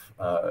staff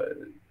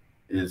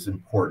is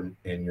important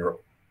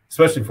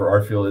especially for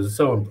our field, is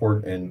so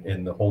important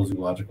in the whole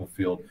zoological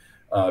field,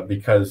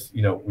 because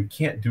we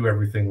can't do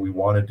everything we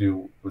want to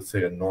do with,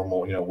 say, a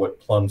normal, what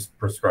Plums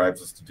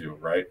prescribes us to do,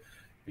 right?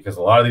 Because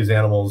a lot of these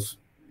animals,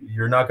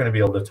 you're not going to be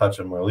able to touch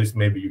them, or at least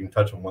maybe you can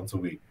touch them once a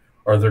week,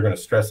 or they're going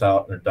to stress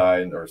out or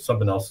die, or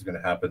something else is going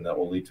to happen that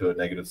will lead to a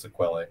negative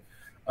sequelae.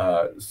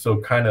 So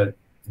kind of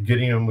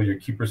getting them with your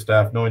keeper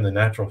staff, knowing the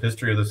natural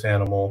history of this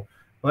animal,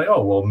 like,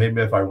 oh, well,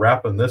 maybe if I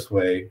wrap them this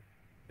way,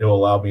 it'll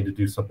allow me to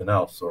do something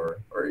else,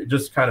 or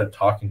just kind of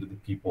talking to the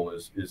people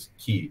is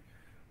key.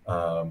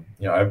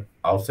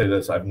 I'll say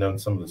this: I've known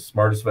some of the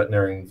smartest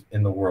veterinarians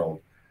in the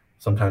world.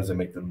 Sometimes they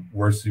make the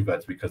worst zoo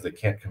vets because they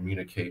can't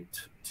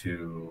communicate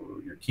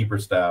to your keeper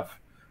staff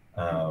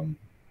on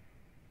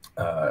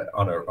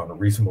a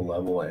reasonable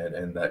level,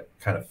 and that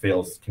kind of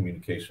fails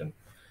communication.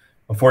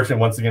 Unfortunately,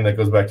 once again, that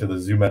goes back to the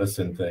zoo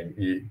medicine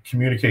thing.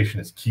 Communication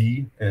is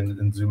key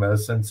in zoo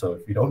medicine. So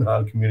if you don't know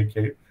how to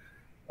communicate,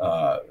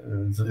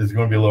 it's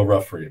going to be a little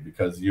rough for you,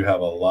 because you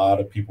have a lot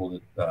of people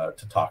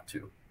to talk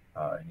to,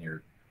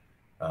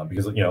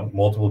 because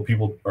multiple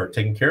people are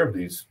taking care of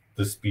this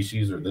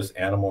species or this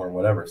animal or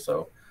whatever.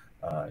 So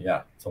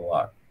yeah, it's a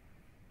lot.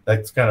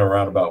 That's kind of a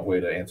roundabout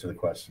way to answer the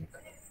question.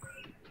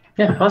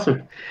 Yeah,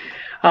 awesome.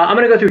 I'm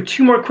going to go through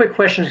two more quick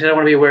questions because I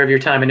want to be aware of your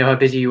time and know how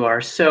busy you are.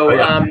 So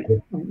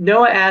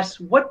Noah asks,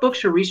 what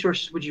books or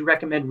resources would you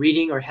recommend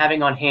reading or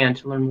having on hand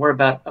to learn more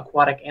about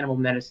aquatic animal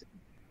medicine?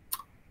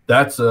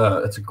 That's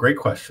a great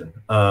question.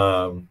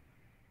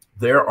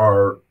 There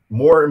are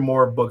more and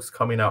more books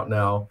coming out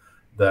now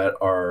that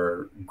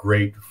are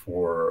great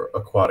for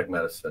aquatic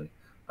medicine.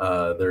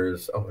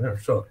 There's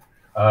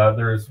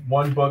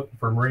one book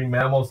for marine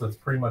mammals that's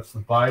pretty much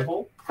the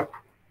Bible.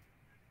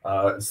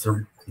 It's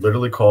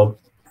literally called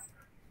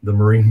the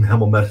Marine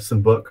Mammal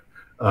Medicine book.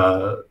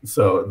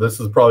 So this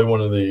is probably one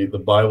of the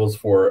Bibles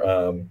for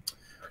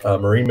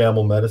marine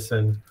mammal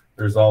medicine.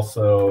 There's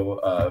also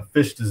a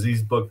fish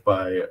disease book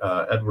by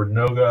Edward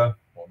Noga.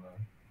 Hold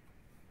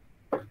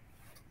on.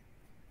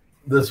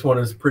 This one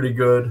is pretty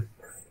good,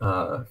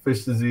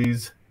 fish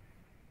disease.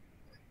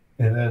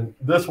 And then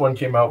this one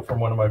came out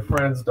from one of my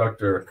friends,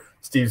 Dr.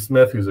 Steve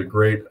Smith, who's a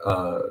great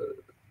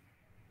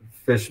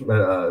fish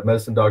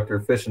medicine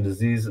doctor, fish and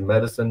disease and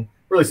medicine.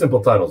 Really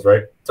simple titles,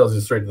 right? Tells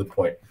you straight to the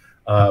point.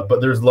 But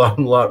there's a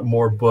lot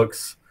more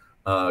books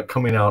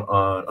coming out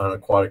on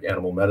aquatic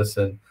animal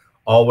medicine.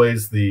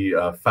 Always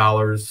the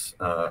Fowler's.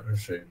 Let me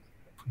show you.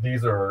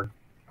 These are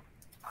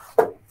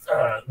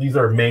these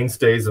are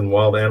mainstays in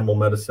wild animal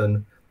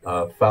medicine.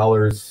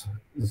 Fowler's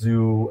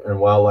Zoo and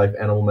Wildlife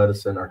Animal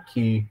Medicine are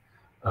key.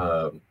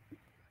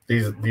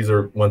 These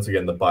are once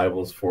again the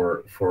Bibles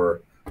for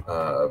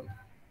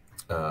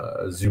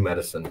zoo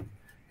medicine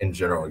in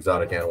general,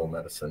 exotic animal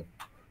medicine.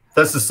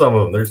 That's just some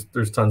of them.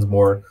 There's tons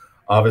more.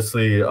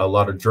 Obviously, a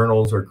lot of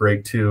journals are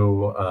great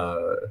too.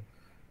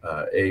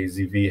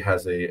 AZV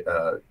has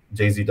a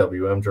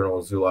JZWM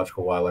journal,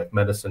 Zoological Wildlife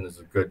Medicine is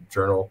a good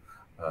journal,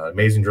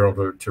 amazing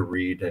journal to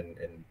read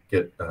and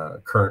get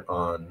current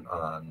on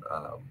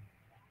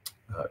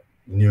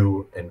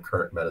new and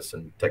current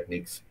medicine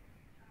techniques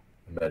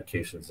and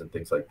medications and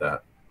things like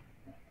that.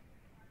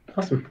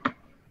 Awesome.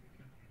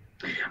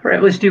 All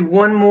right, let's do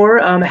one more.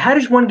 How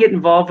does one get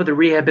involved with a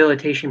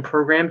rehabilitation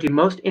program? Do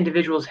most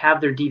individuals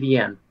have their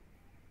DVM?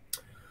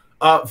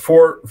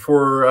 For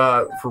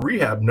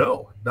rehab,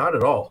 no, not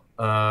at all.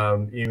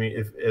 You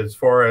mean as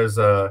far as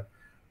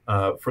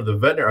for the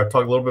veterinary, I've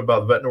talked a little bit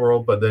about the veterinary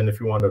world, but then if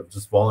you want to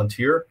just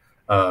volunteer,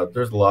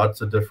 there's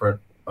lots of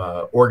different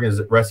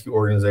rescue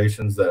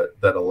organizations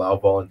that allow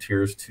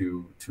volunteers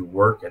to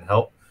work and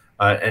help.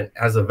 And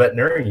as a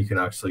veterinarian, you can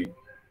actually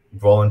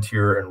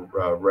volunteer and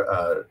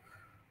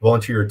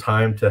volunteer your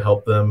time to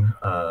help them,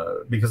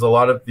 because a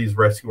lot of these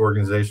rescue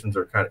organizations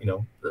are kind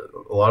of,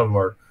 a lot of them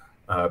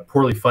are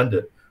poorly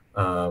funded.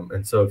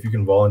 And so if you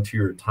can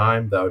volunteer your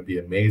time, that would be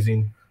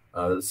amazing.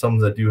 Some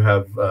that do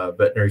have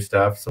veterinary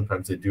staff,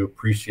 sometimes they do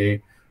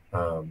appreciate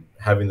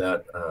having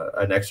that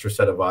an extra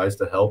set of eyes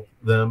to help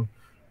them.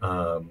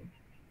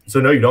 So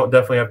no, you don't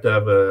definitely have to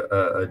have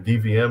a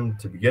DVM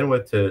to begin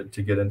with to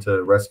get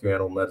into rescue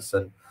animal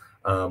medicine.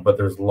 But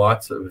there's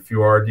lots of, if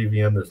you are a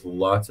DVM, there's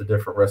lots of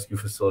different rescue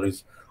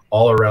facilities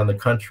all around the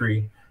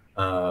country.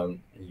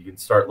 You can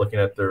start looking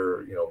at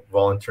their,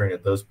 volunteering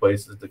at those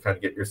places to kind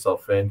of get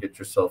yourself in, get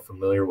yourself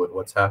familiar with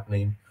what's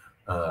happening,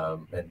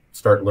 and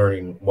start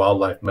learning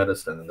wildlife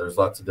medicine. And there's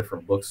lots of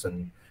different books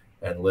and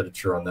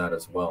literature on that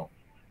as well.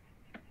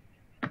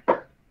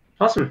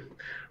 Awesome.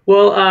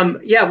 Well,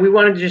 yeah, we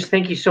wanted to just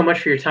thank you so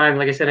much for your time.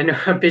 Like I said, I know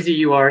how busy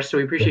you are, so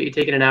we appreciate you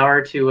taking an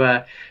hour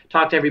to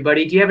talk to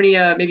everybody. Do you have any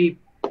maybe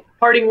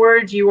parting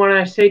words you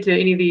want to say to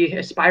any of the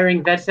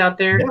aspiring vets out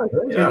there?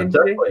 Yeah,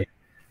 definitely.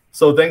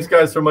 So thanks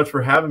guys so much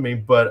for having me.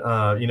 But,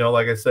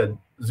 like I said,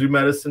 zoo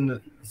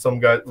medicine, some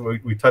guys,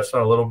 we touched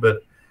on a little bit,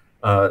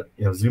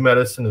 zoo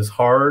medicine is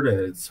hard and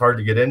it's hard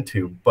to get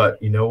into,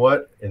 but you know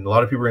what? And a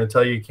lot of people are going to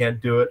tell you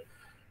can't do it,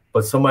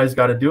 but somebody's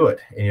got to do it.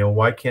 And,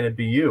 why can't it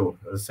be you?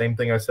 The same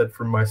thing I said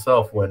for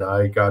myself when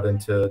I got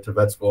into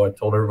vet school. I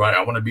told everybody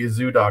I want to be a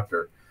zoo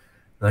doctor.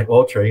 And like,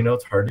 well, Trey,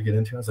 it's hard to get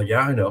into. I was like,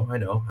 yeah, I know.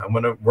 I'm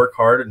going to work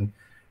hard.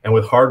 And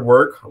with hard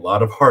work, a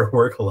lot of hard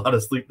work, a lot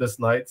of sleepless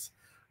nights,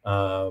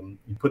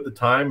 you put the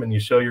time and you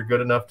show you're good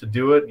enough to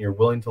do it and you're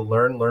willing to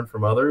learn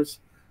from others,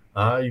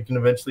 you can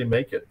eventually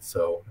make it.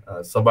 So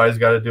somebody's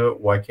got to do it.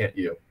 Why can't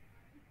you?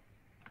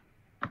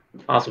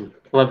 Awesome.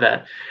 Love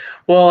that.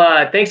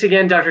 Well, thanks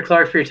again, Dr.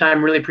 Clarke, for your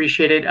time. Really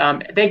appreciate it.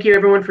 Thank you,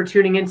 everyone, for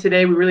tuning in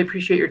today. We really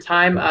appreciate your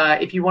time.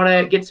 If you want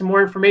to get some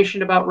more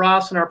information about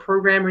Ross and our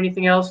program or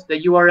anything else,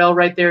 the URL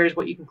right there is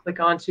what you can click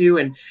onto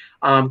and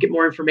get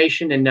more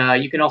information.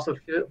 And you can also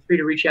feel free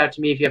to reach out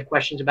to me if you have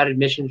questions about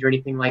admissions or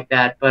anything like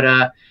that.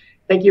 But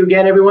thank you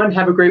again, everyone.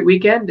 Have a great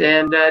weekend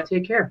and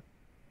take care.